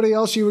 anybody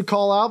else you would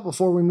call out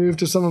before we move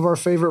to some of our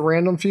favorite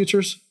random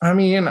futures? I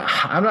mean,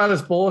 I'm not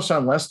as bullish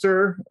on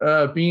Leicester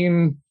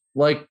being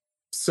like,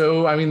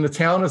 so, I mean, the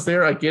talent is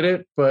there. I get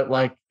it. But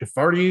like if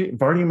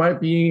Vardy might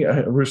be,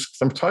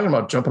 I'm talking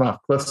about jumping off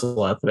cliffs a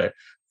lot today.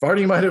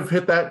 Vardy might have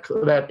hit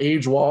that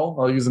age wall.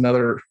 I'll use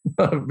another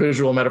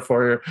visual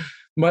metaphor here.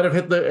 Might have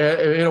hit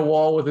a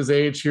wall with his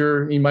age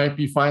here. He might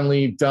be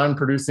finally done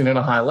producing at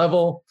a high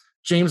level.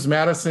 James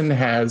Maddison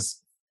has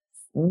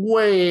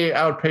way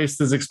outpaced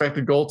his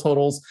expected goal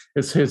totals.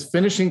 His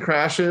finishing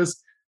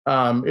crashes.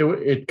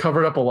 It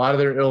covered up a lot of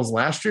their ills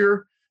last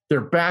year.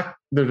 Their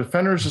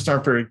defenders just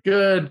aren't very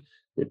good.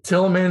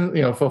 Tillman,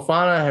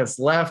 Fofana has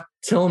left.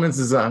 Tillmans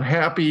is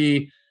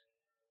unhappy.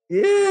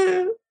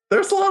 Yeah,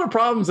 there's a lot of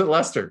problems at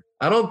Leicester.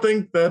 I don't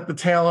think that the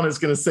talent is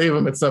going to save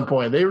them at some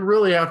point. They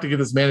really have to get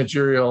this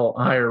managerial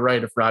hire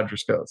right if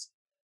Rodgers goes.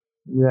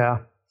 Yeah.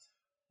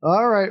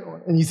 All right.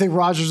 And you think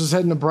Rodgers is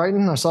heading to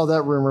Brighton? I saw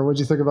that rumor. What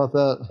did you think about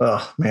that?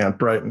 Oh, man,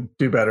 Brighton.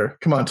 Do better.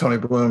 Come on, Tony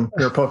Bloom.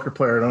 You're a poker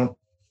player.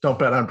 Don't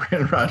bet on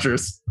Brandon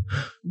Rodgers.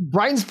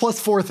 Brighton's plus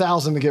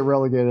 4,000 to get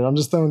relegated. I'm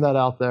just throwing that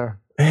out there.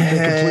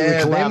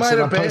 They might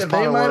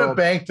have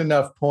banked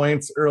enough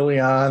points early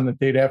on that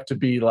they'd have to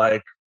be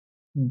like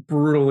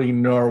brutally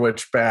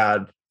Norwich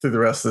bad through the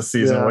rest of the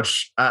season,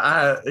 which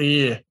I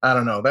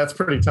don't know. That's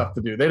pretty tough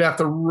to do. They'd have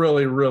to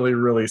really, really,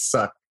 really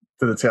suck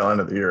to the tail end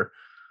of the year.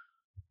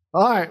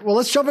 All right. Well,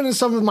 let's jump into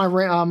some of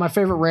my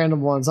favorite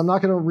random ones. I'm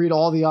not going to read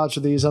all the odds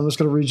of these. I'm just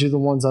going to read you the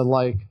ones I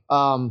like.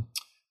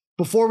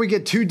 Before we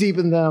get too deep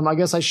in them, I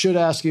guess I should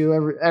ask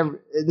you,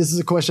 this is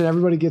a question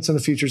everybody gets in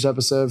the Futures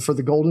episode for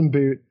the Golden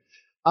Boot.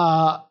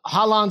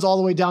 Haaland's all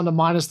the way down to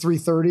minus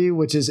 330,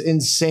 which is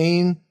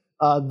insane.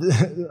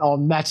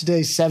 On match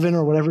day 7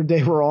 or whatever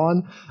day we're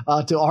on,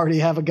 to already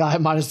have a guy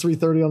minus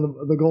 330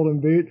 on the Golden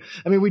Boot.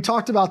 I mean, we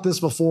talked about this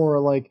before.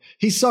 Like,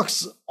 he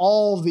sucks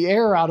all of the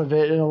air out of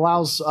it and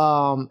allows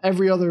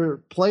every other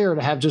player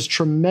to have just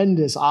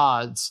tremendous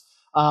odds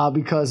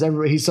because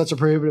he's such a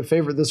prohibitive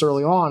favorite this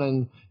early on.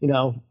 And,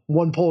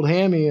 one pulled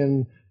hammy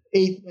and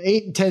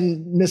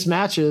 10 missed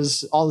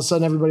matches, all of a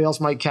sudden everybody else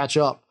might catch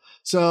up.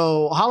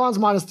 So Haaland's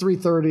minus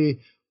 330.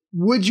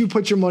 Would you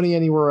put your money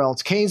anywhere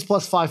else? Kane's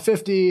plus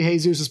 550,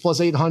 Jesus is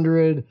plus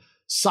 800,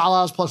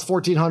 Salah's plus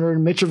 1400,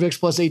 Mitrovic's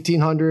plus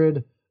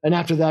 1800, and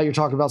after that, you're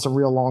talking about some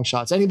real long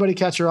shots. Anybody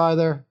catch your eye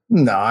there?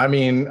 No, I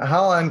mean,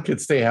 Haaland could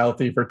stay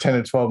healthy for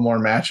 10 to 12 more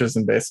matches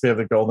and basically have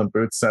the Golden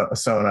Boot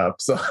sewn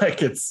up. So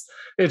like, it's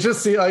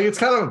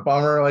kind of a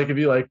bummer. Like if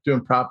you like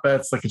doing prop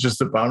bets, like it's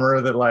just a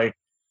bummer that like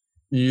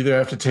you either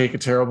have to take a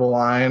terrible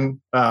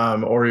line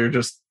or you're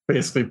just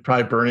basically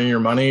probably burning your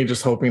money,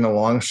 just hoping the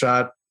long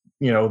shot,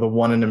 the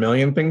 1 in a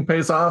million thing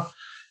pays off.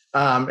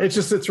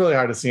 It's really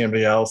hard to see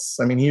anybody else.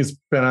 I mean, he's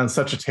been on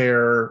such a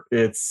tear.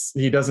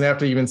 He doesn't have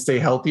to even stay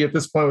healthy at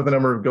this point with the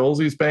number of goals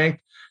he's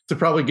banked to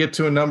probably get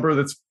to a number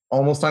that's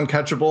almost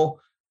uncatchable.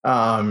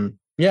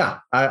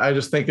 I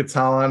just think it's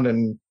Haaland,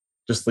 and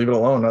just leave it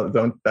alone. I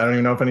don't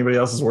even know if anybody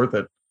else is worth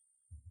it.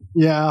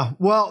 Yeah.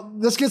 Well,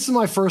 this gets to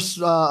my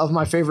first of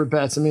my favorite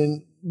bets. I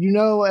mean,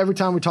 every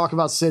time we talk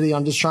about City,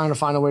 I'm just trying to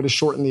find a way to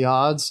shorten the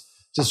odds.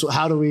 Just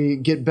how do we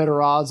get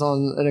better odds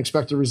on an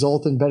expected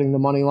result than betting the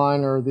money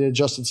line or the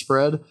adjusted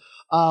spread?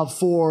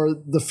 For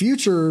the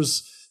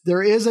futures,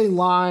 there is a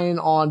line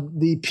on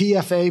the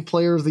PFA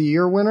Player of the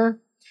Year winner.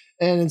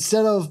 And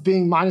instead of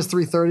being minus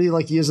 330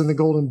 like he is in the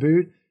Golden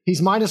Boot,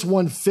 he's minus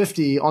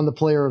 150 on the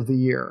Player of the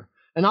Year.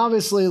 And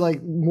obviously,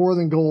 like, more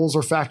than goals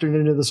are factored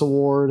into this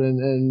award,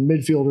 and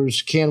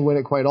midfielders can win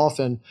it quite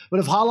often.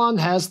 But if Haaland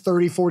has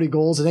 30, 40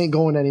 goals, it ain't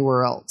going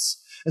anywhere else.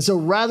 And so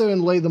rather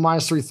than lay the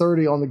minus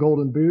 330 on the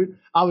Golden Boot,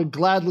 I would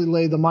gladly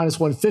lay the minus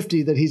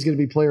 150 that he's going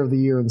to be Player of the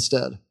Year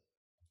instead.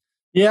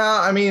 Yeah,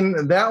 I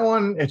mean, that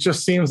one, it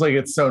just seems like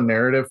it's so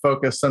narrative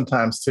focused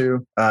sometimes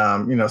too.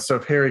 So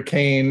if Harry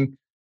Kane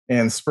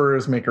and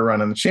Spurs make a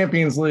run in the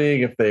Champions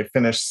League, if they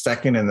finish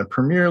second in the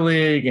Premier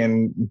League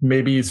and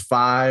maybe he's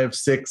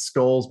 5-6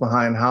 goals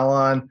behind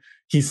Haaland,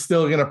 he's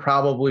still going to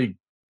probably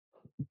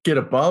get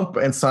a bump.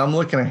 And so I'm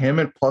looking at him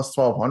at plus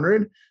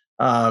 1,200.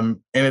 And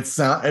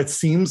it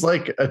seems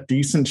like a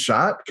decent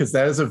shot because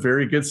that is a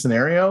very good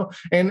scenario.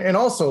 And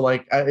also,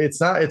 like,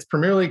 it's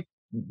Premier League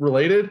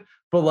related,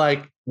 but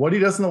like what he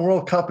does in the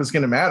World Cup is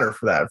going to matter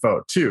for that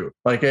vote too.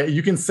 Like,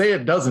 you can say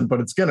it doesn't,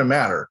 but it's going to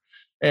matter.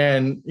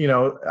 And,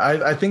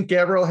 I think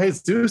Gabriel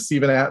Jesus,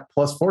 even at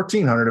plus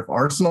 1,400, if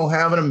Arsenal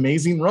have an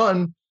amazing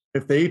run,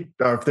 if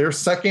they're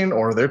second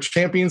or they're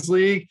Champions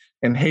League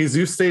and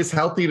Jesus stays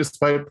healthy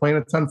despite playing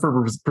a ton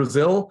for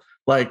Brazil,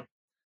 like,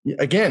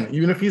 again,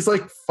 even if he's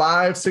like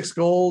 5-6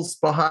 goals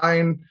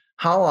behind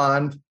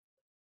Haaland,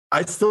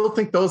 I still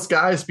think those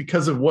guys,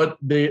 because of what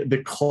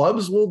the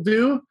clubs will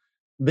do,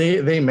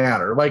 they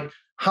matter. Like,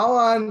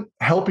 Haaland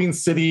helping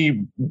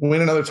City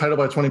win another title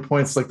by 20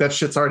 points, like, that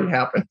shit's already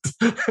happened.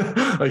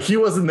 Like, he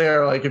wasn't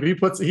there. Like, if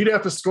he'd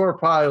have to score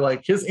probably,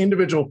 like, his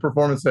individual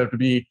performance would have to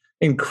be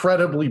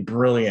incredibly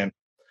brilliant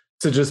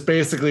to just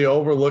basically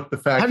overlook the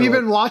fact. Have you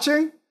been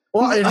watching?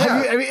 Well,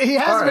 he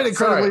has been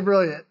incredibly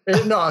brilliant.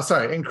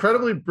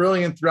 Incredibly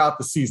brilliant throughout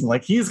the season.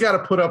 Like, he's got to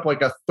put up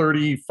like a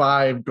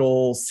 35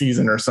 goal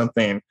season or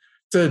something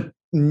to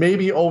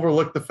maybe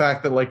overlook the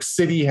fact that, like,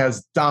 City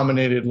has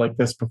dominated like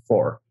this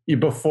before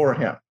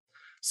him.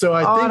 So I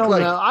think,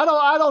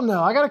 I don't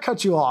know. I got to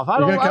cut you off. I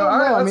don't know.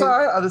 That's all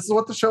right. This is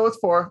what the show is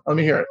for. Let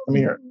me hear it. I'm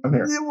here.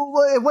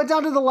 It went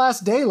down to the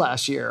last day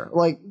last year.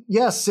 Like,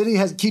 yes, City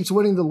keeps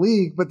winning the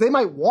league, but they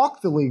might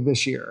walk the league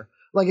this year.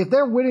 Like, if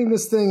they're winning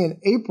this thing in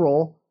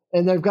April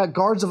and they've got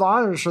guards of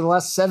honors for the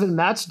last 7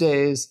 match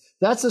days,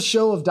 that's a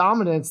show of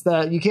dominance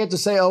that you can't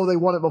just say, oh, they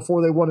won it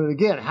before they won it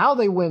again. How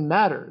they win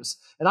matters.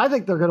 And I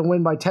think they're going to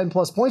win by 10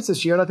 plus points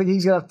this year. And I think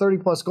he's going to have 30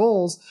 plus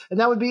goals. And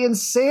that would be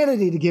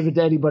insanity to give it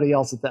to anybody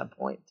else at that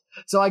point.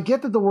 So I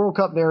get that the World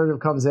Cup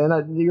narrative comes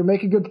in. You're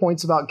making good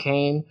points about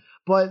Kane,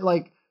 but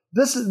like,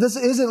 This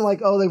isn't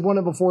like, oh, they've won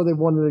it before, they've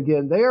won it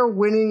again. They are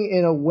winning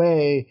in a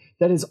way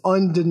that is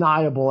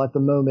undeniable at the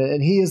moment,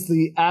 and he is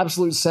the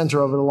absolute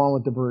center of it along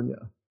with De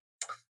Bruyne.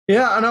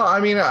 Yeah, I know. I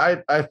mean,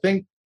 I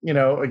think,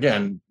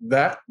 again,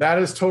 that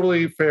is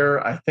totally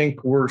fair. I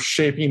think we're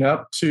shaping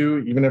up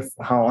to, even if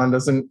Haaland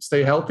doesn't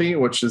stay healthy,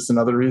 which is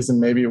another reason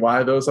maybe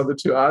why those other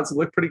two odds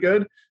look pretty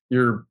good.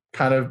 You're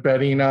kind of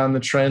betting on the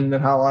trend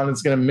that Haaland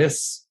is going to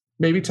miss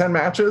maybe 10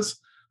 matches.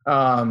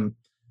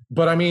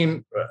 But I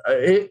mean,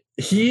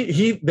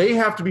 they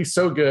have to be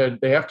so good.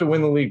 They have to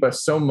win the league by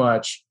so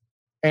much.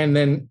 And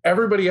then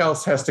everybody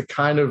else has to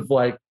kind of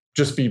like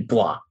just be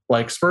blah.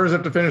 Like, Spurs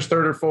have to finish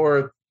third or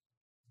fourth.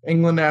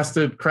 England has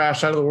to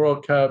crash out of the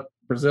World Cup.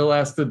 Brazil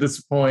has to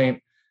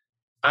disappoint.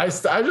 I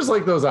just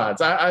like those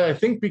odds. I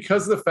think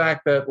because of the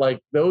fact that, like,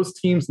 those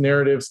teams'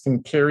 narratives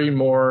can carry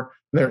more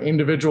than their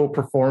individual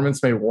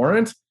performance may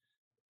warrant.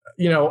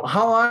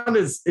 Haaland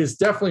is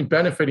definitely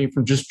benefiting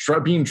from just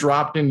being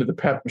dropped into the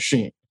Pep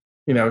machine.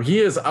 He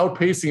is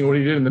outpacing what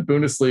he did in the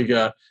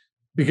Bundesliga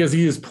because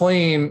he is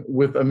playing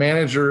with a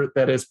manager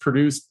that has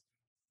produced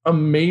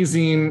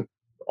amazing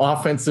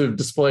offensive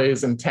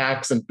displays and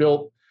attacks and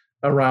built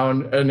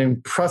around an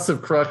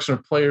impressive collection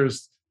of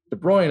players. De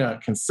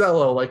Bruyne,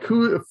 Cancelo,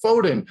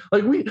 Foden.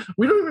 Like, we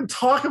don't even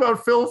talk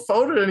about Phil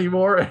Foden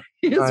anymore.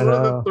 He is one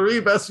of the 3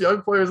 best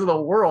young players in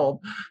the world.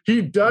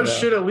 He does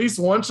shit at least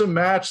once a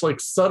match, like,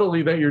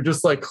 subtly, that you're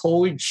just like,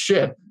 holy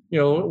shit.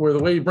 Where the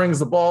way he brings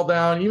the ball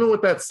down, even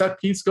with that set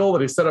piece goal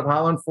that he set up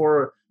Haaland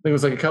for, I think it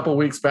was like a couple of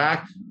weeks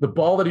back, the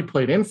ball that he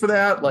played in for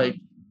that, like,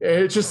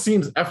 it just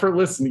seems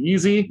effortless and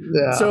easy.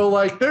 Yeah. So,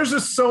 like, there's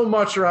just so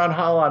much around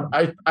Haaland.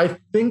 I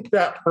think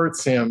that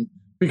hurts him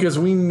because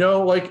we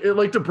know, like De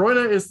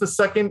Bruyne is the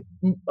second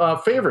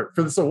favorite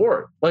for this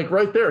award. Like,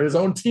 right there, his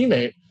own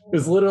teammate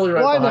is literally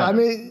right behind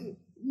him.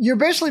 You're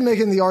basically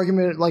making the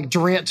argument like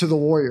Durant to the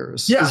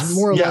Warriors. Yes, is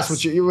more or less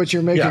what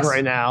you're making yes.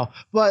 right now.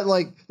 But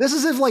like this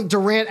is if like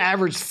Durant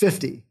averaged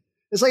 50.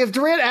 It's like if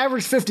Durant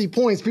averaged 50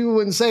 points, people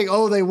wouldn't say,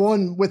 "Oh, they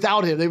won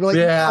without him." They'd be like,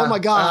 "Oh my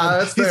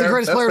God, he's the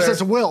greatest player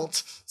since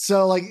Wilt."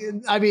 So, like,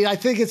 I mean, I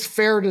think it's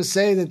fair to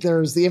say that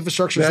there's the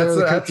infrastructure there,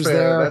 the coaches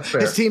there,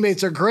 his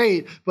teammates are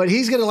great, but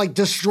he's going to like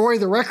destroy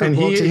the record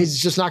books, and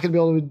he's just not going to be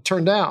able to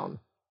turn down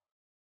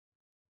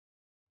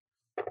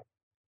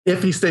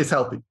if he stays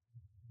healthy.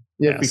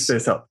 Yes. If he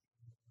stays healthy.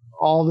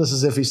 All this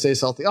is if he stays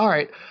healthy. All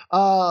right.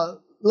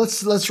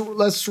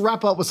 Let's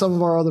wrap up with some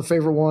of our other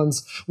favorite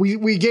ones.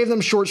 We gave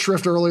them short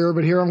shrift earlier,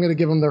 but here I'm going to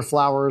give them their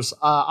flowers.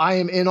 I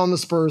am in on the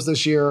Spurs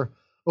this year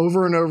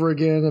over and over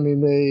again. I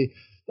mean,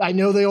 I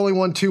know they only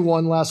won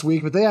 2-1 last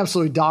week, but they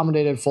absolutely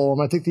dominated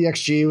Fulham. I think the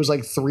XG was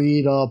like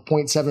 3 to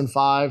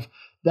 0.75.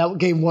 That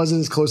game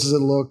wasn't as close as it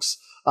looks.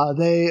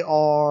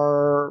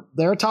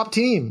 They're a top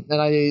team,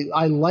 and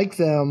I like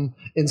them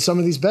in some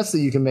of these bets that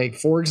you can make.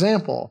 For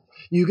example,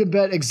 you could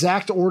bet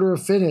exact order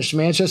of finish,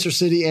 Manchester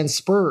City and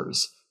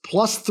Spurs,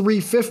 plus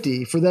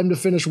 350 for them to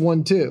finish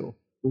 1-2.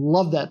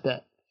 Love that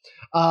bet.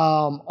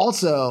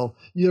 Also,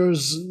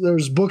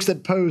 there's books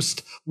that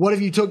post, what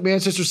if you took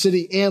Manchester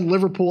City and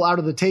Liverpool out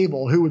of the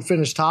table? Who would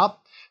finish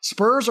top?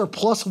 Spurs are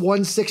plus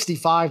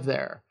 165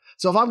 there.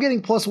 So if I'm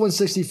getting plus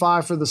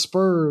 165 for the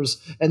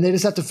Spurs and they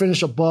just have to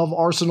finish above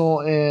Arsenal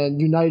and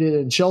United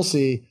and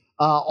Chelsea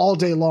all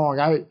day long,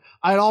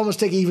 I'd almost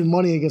take even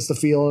money against the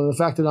field. And the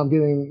fact that I'm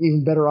getting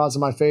even better odds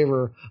in my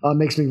favor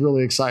makes me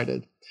really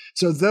excited.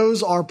 So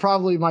those are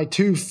probably my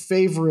two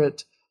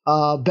favorite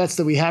bets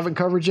that we haven't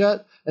covered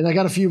yet. And I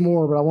got a few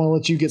more, but I want to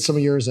let you get some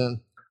of yours in.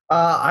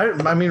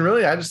 I mean,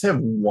 really, I just have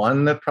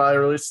one that probably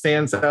really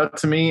stands out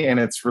to me, and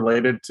it's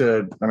related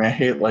to, I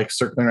hate like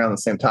circling around the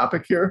same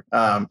topic here,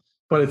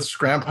 but it's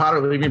Graham Potter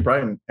leaving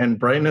Brighton, and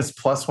Brighton is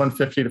plus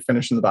 150 to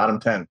finish in the bottom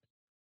 10.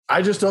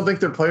 I just don't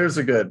think their players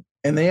are good,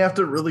 and they have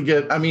to really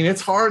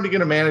it's hard to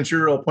get a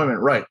managerial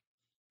appointment right.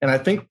 And I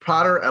think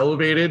Potter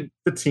elevated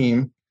the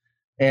team.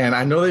 And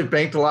I know they've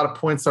banked a lot of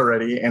points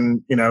already.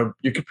 And,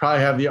 you could probably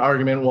have the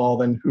argument, well,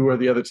 then who are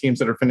the other teams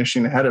that are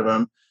finishing ahead of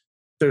them?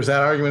 There's that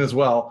argument as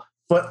well.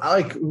 But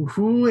like,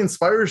 who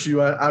inspires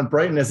you on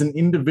Brighton as an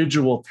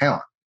individual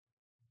talent?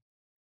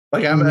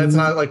 Like, it's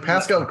not like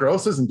Pascal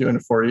Gross isn't doing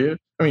it for you.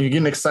 I mean, you're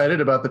getting excited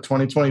about the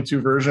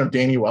 2022 version of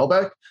Danny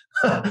Welbeck,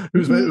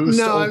 who's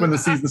opened the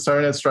season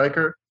starting at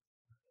striker.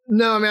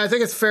 No, I mean, I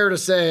think it's fair to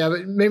say,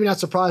 maybe not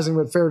surprising,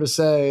 but fair to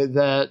say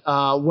that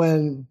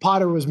when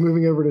Potter was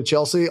moving over to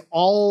Chelsea,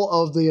 all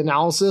of the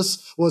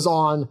analysis was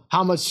on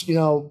how much,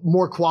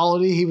 more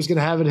quality he was going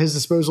to have at his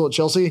disposal at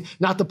Chelsea,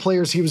 not the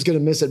players he was going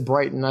to miss at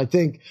Brighton. I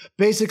think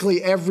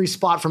basically every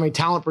spot from a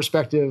talent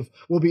perspective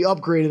will be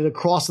upgraded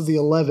across the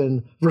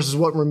 11 versus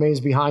what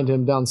remains behind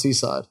him down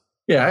Seaside.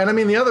 Yeah, and I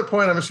mean, the other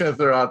point I'm just going to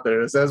throw out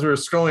there is as we were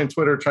scrolling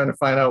Twitter trying to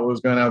find out what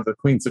was going on with the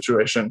Queen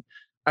situation,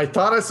 I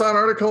thought I saw an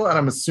article, and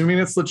I'm assuming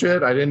it's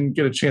legit. I didn't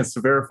get a chance to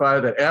verify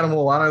that Adam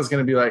Lallana is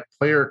going to be like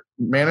player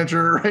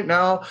manager right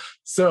now.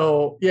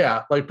 So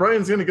yeah, like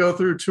Brighton's going to go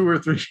through 2 or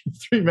 3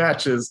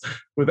 matches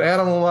with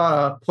Adam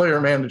Lallana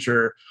player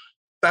manager.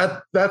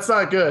 That's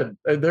not good.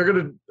 I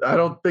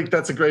don't think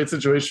that's a great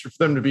situation for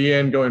them to be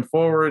in going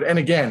forward. And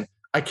again,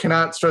 I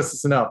cannot stress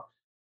this enough.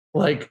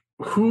 Like,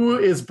 who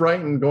is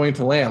Brighton going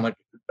to land? Like,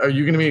 are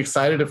you going to be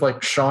excited if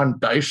like Sean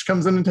Dyche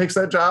comes in and takes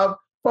that job?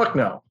 Fuck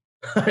no.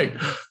 Like,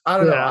 I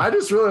don't know. I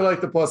just really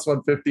like the plus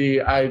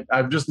 150.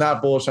 I'm just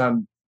not bullish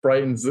on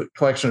Brighton's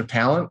collection of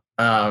talent.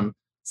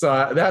 So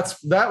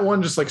that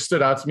one just like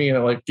stood out to me, and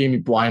it like gave me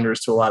blinders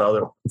to a lot of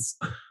other ones.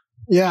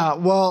 Yeah.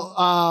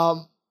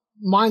 Well,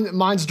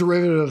 mine's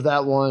derivative of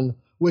that one,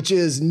 which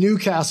is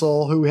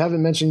Newcastle, who we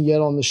haven't mentioned yet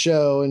on the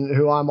show, and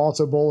who I'm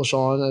also bullish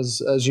on,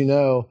 as you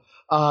know.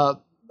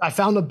 I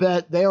found a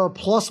bet. They are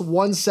plus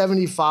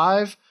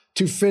 175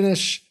 to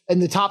finish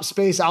in the top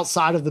space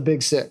outside of the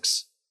Big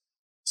Six.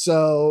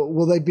 So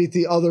will they beat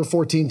the other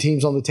 14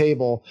 teams on the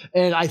table?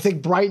 And I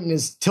think Brighton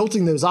is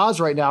tilting those odds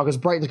right now because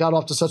Brighton's got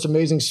off to such an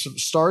amazing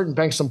start and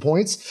banked some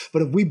points.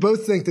 But if we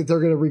both think that they're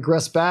going to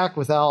regress back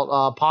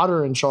without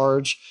Potter in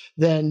charge,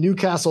 then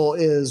Newcastle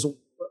is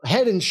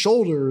head and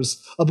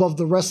shoulders above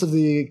the rest of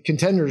the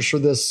contenders for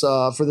this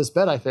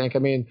bet, I think. I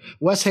mean,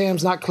 West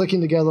Ham's not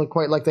clicking together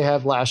quite like they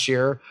have last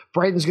year.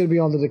 Brighton's going to be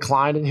on the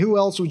decline. And who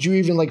else would you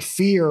even like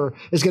fear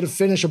is going to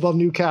finish above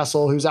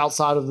Newcastle, who's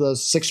outside of the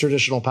 6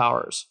 traditional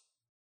powers?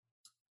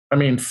 I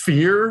mean,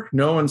 fear,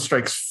 no one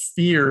strikes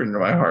fear into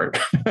my heart.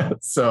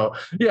 So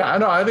yeah, I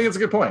know. I think it's a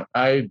good point.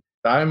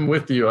 I'm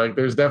with you. Like,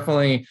 there's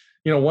definitely,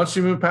 once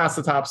you move past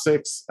the top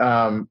 6,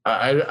 I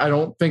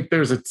don't think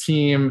there's a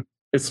team,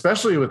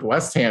 especially with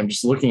West Ham,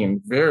 just looking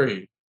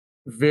very,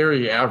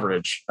 very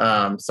average.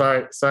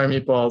 Sorry,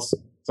 Meatballs.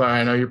 Sorry,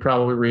 I know you're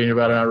probably reading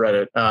about it on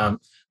Reddit.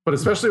 But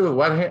especially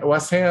with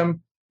West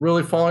Ham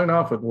really falling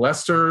off, with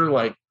Leicester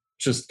like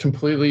just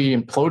completely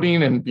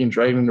imploding and being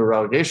dragged into a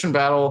relegation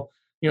battle.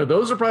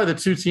 Those are probably the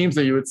 2 teams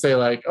that you would say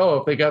like, oh,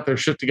 if they got their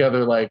shit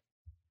together, like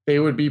they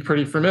would be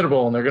pretty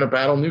formidable, and they're going to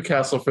battle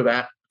Newcastle for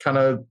that kind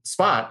of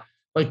spot.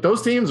 like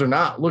those teams are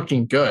not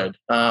looking good.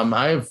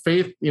 I have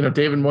faith,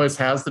 David Moyes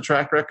has the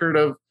track record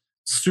of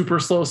super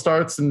slow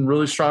starts and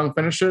really strong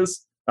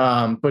finishes.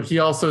 But he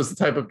also is the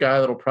type of guy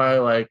that'll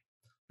probably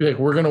be like,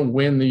 we're going to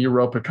win the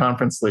Europa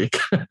Conference League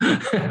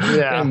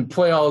and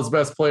play all his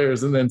best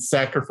players and then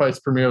sacrifice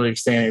Premier League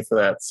standing for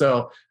that.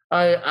 So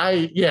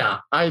I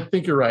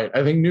think you're right.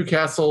 I think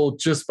Newcastle,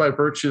 just by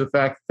virtue of the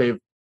fact that they've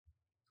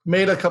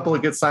made a couple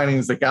of good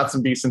signings, that got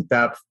some decent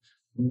depth,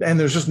 and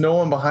there's just no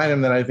one behind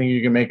him that I think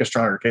you can make a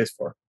stronger case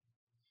for.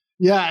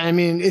 Yeah, I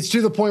mean, it's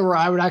to the point where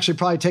I would actually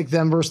probably take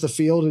them versus the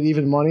field at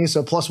even money.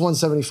 So plus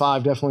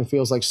 175 definitely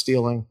feels like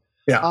stealing.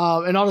 Yeah.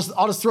 And I'll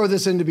just throw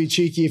this in to be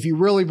cheeky. If you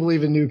really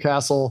believe in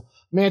Newcastle,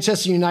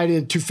 Manchester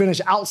United to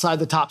finish outside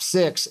the top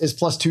 6 is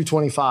plus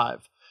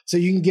 225. So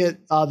you can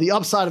get the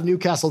upside of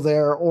Newcastle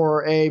there,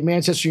 or a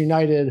Manchester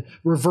United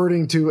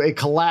reverting to a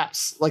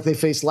collapse like they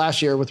faced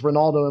last year with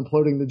Ronaldo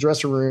imploding the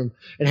dressing room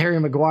and Harry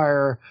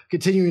Maguire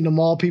continuing to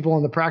maul people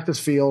on the practice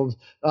field,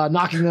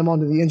 knocking them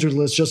onto the injured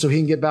list just so he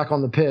can get back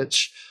on the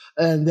pitch.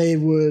 And they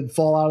would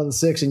fall out of the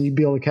 6 and you'd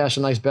be able to cash a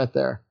nice bet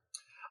there.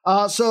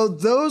 So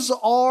those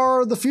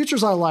are the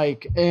futures I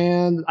like.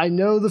 And I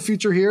know the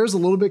future here is a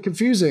little bit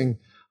confusing.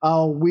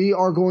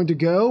 We're going to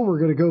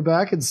go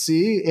back and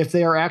see if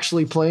they are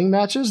actually playing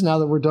matches now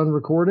that we're done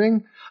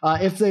recording.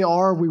 If they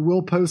are, we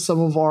will post some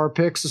of our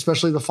picks,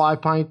 especially the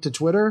 5 pint, to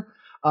Twitter.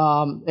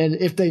 And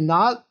if they're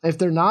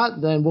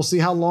not, then we'll see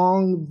how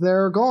long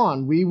they're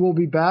gone. We will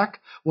be back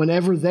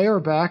whenever they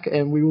are back,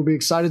 and we will be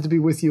excited to be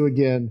with you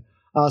again.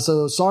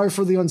 So sorry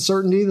for the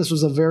uncertainty. This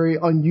was a very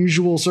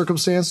unusual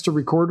circumstance to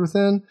record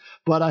within,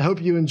 but I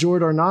hope you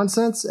enjoyed our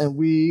nonsense, and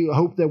we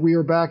hope that we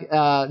are back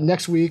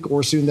next week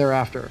or soon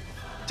thereafter.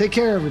 Take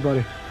care,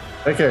 everybody.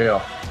 Take care,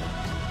 y'all.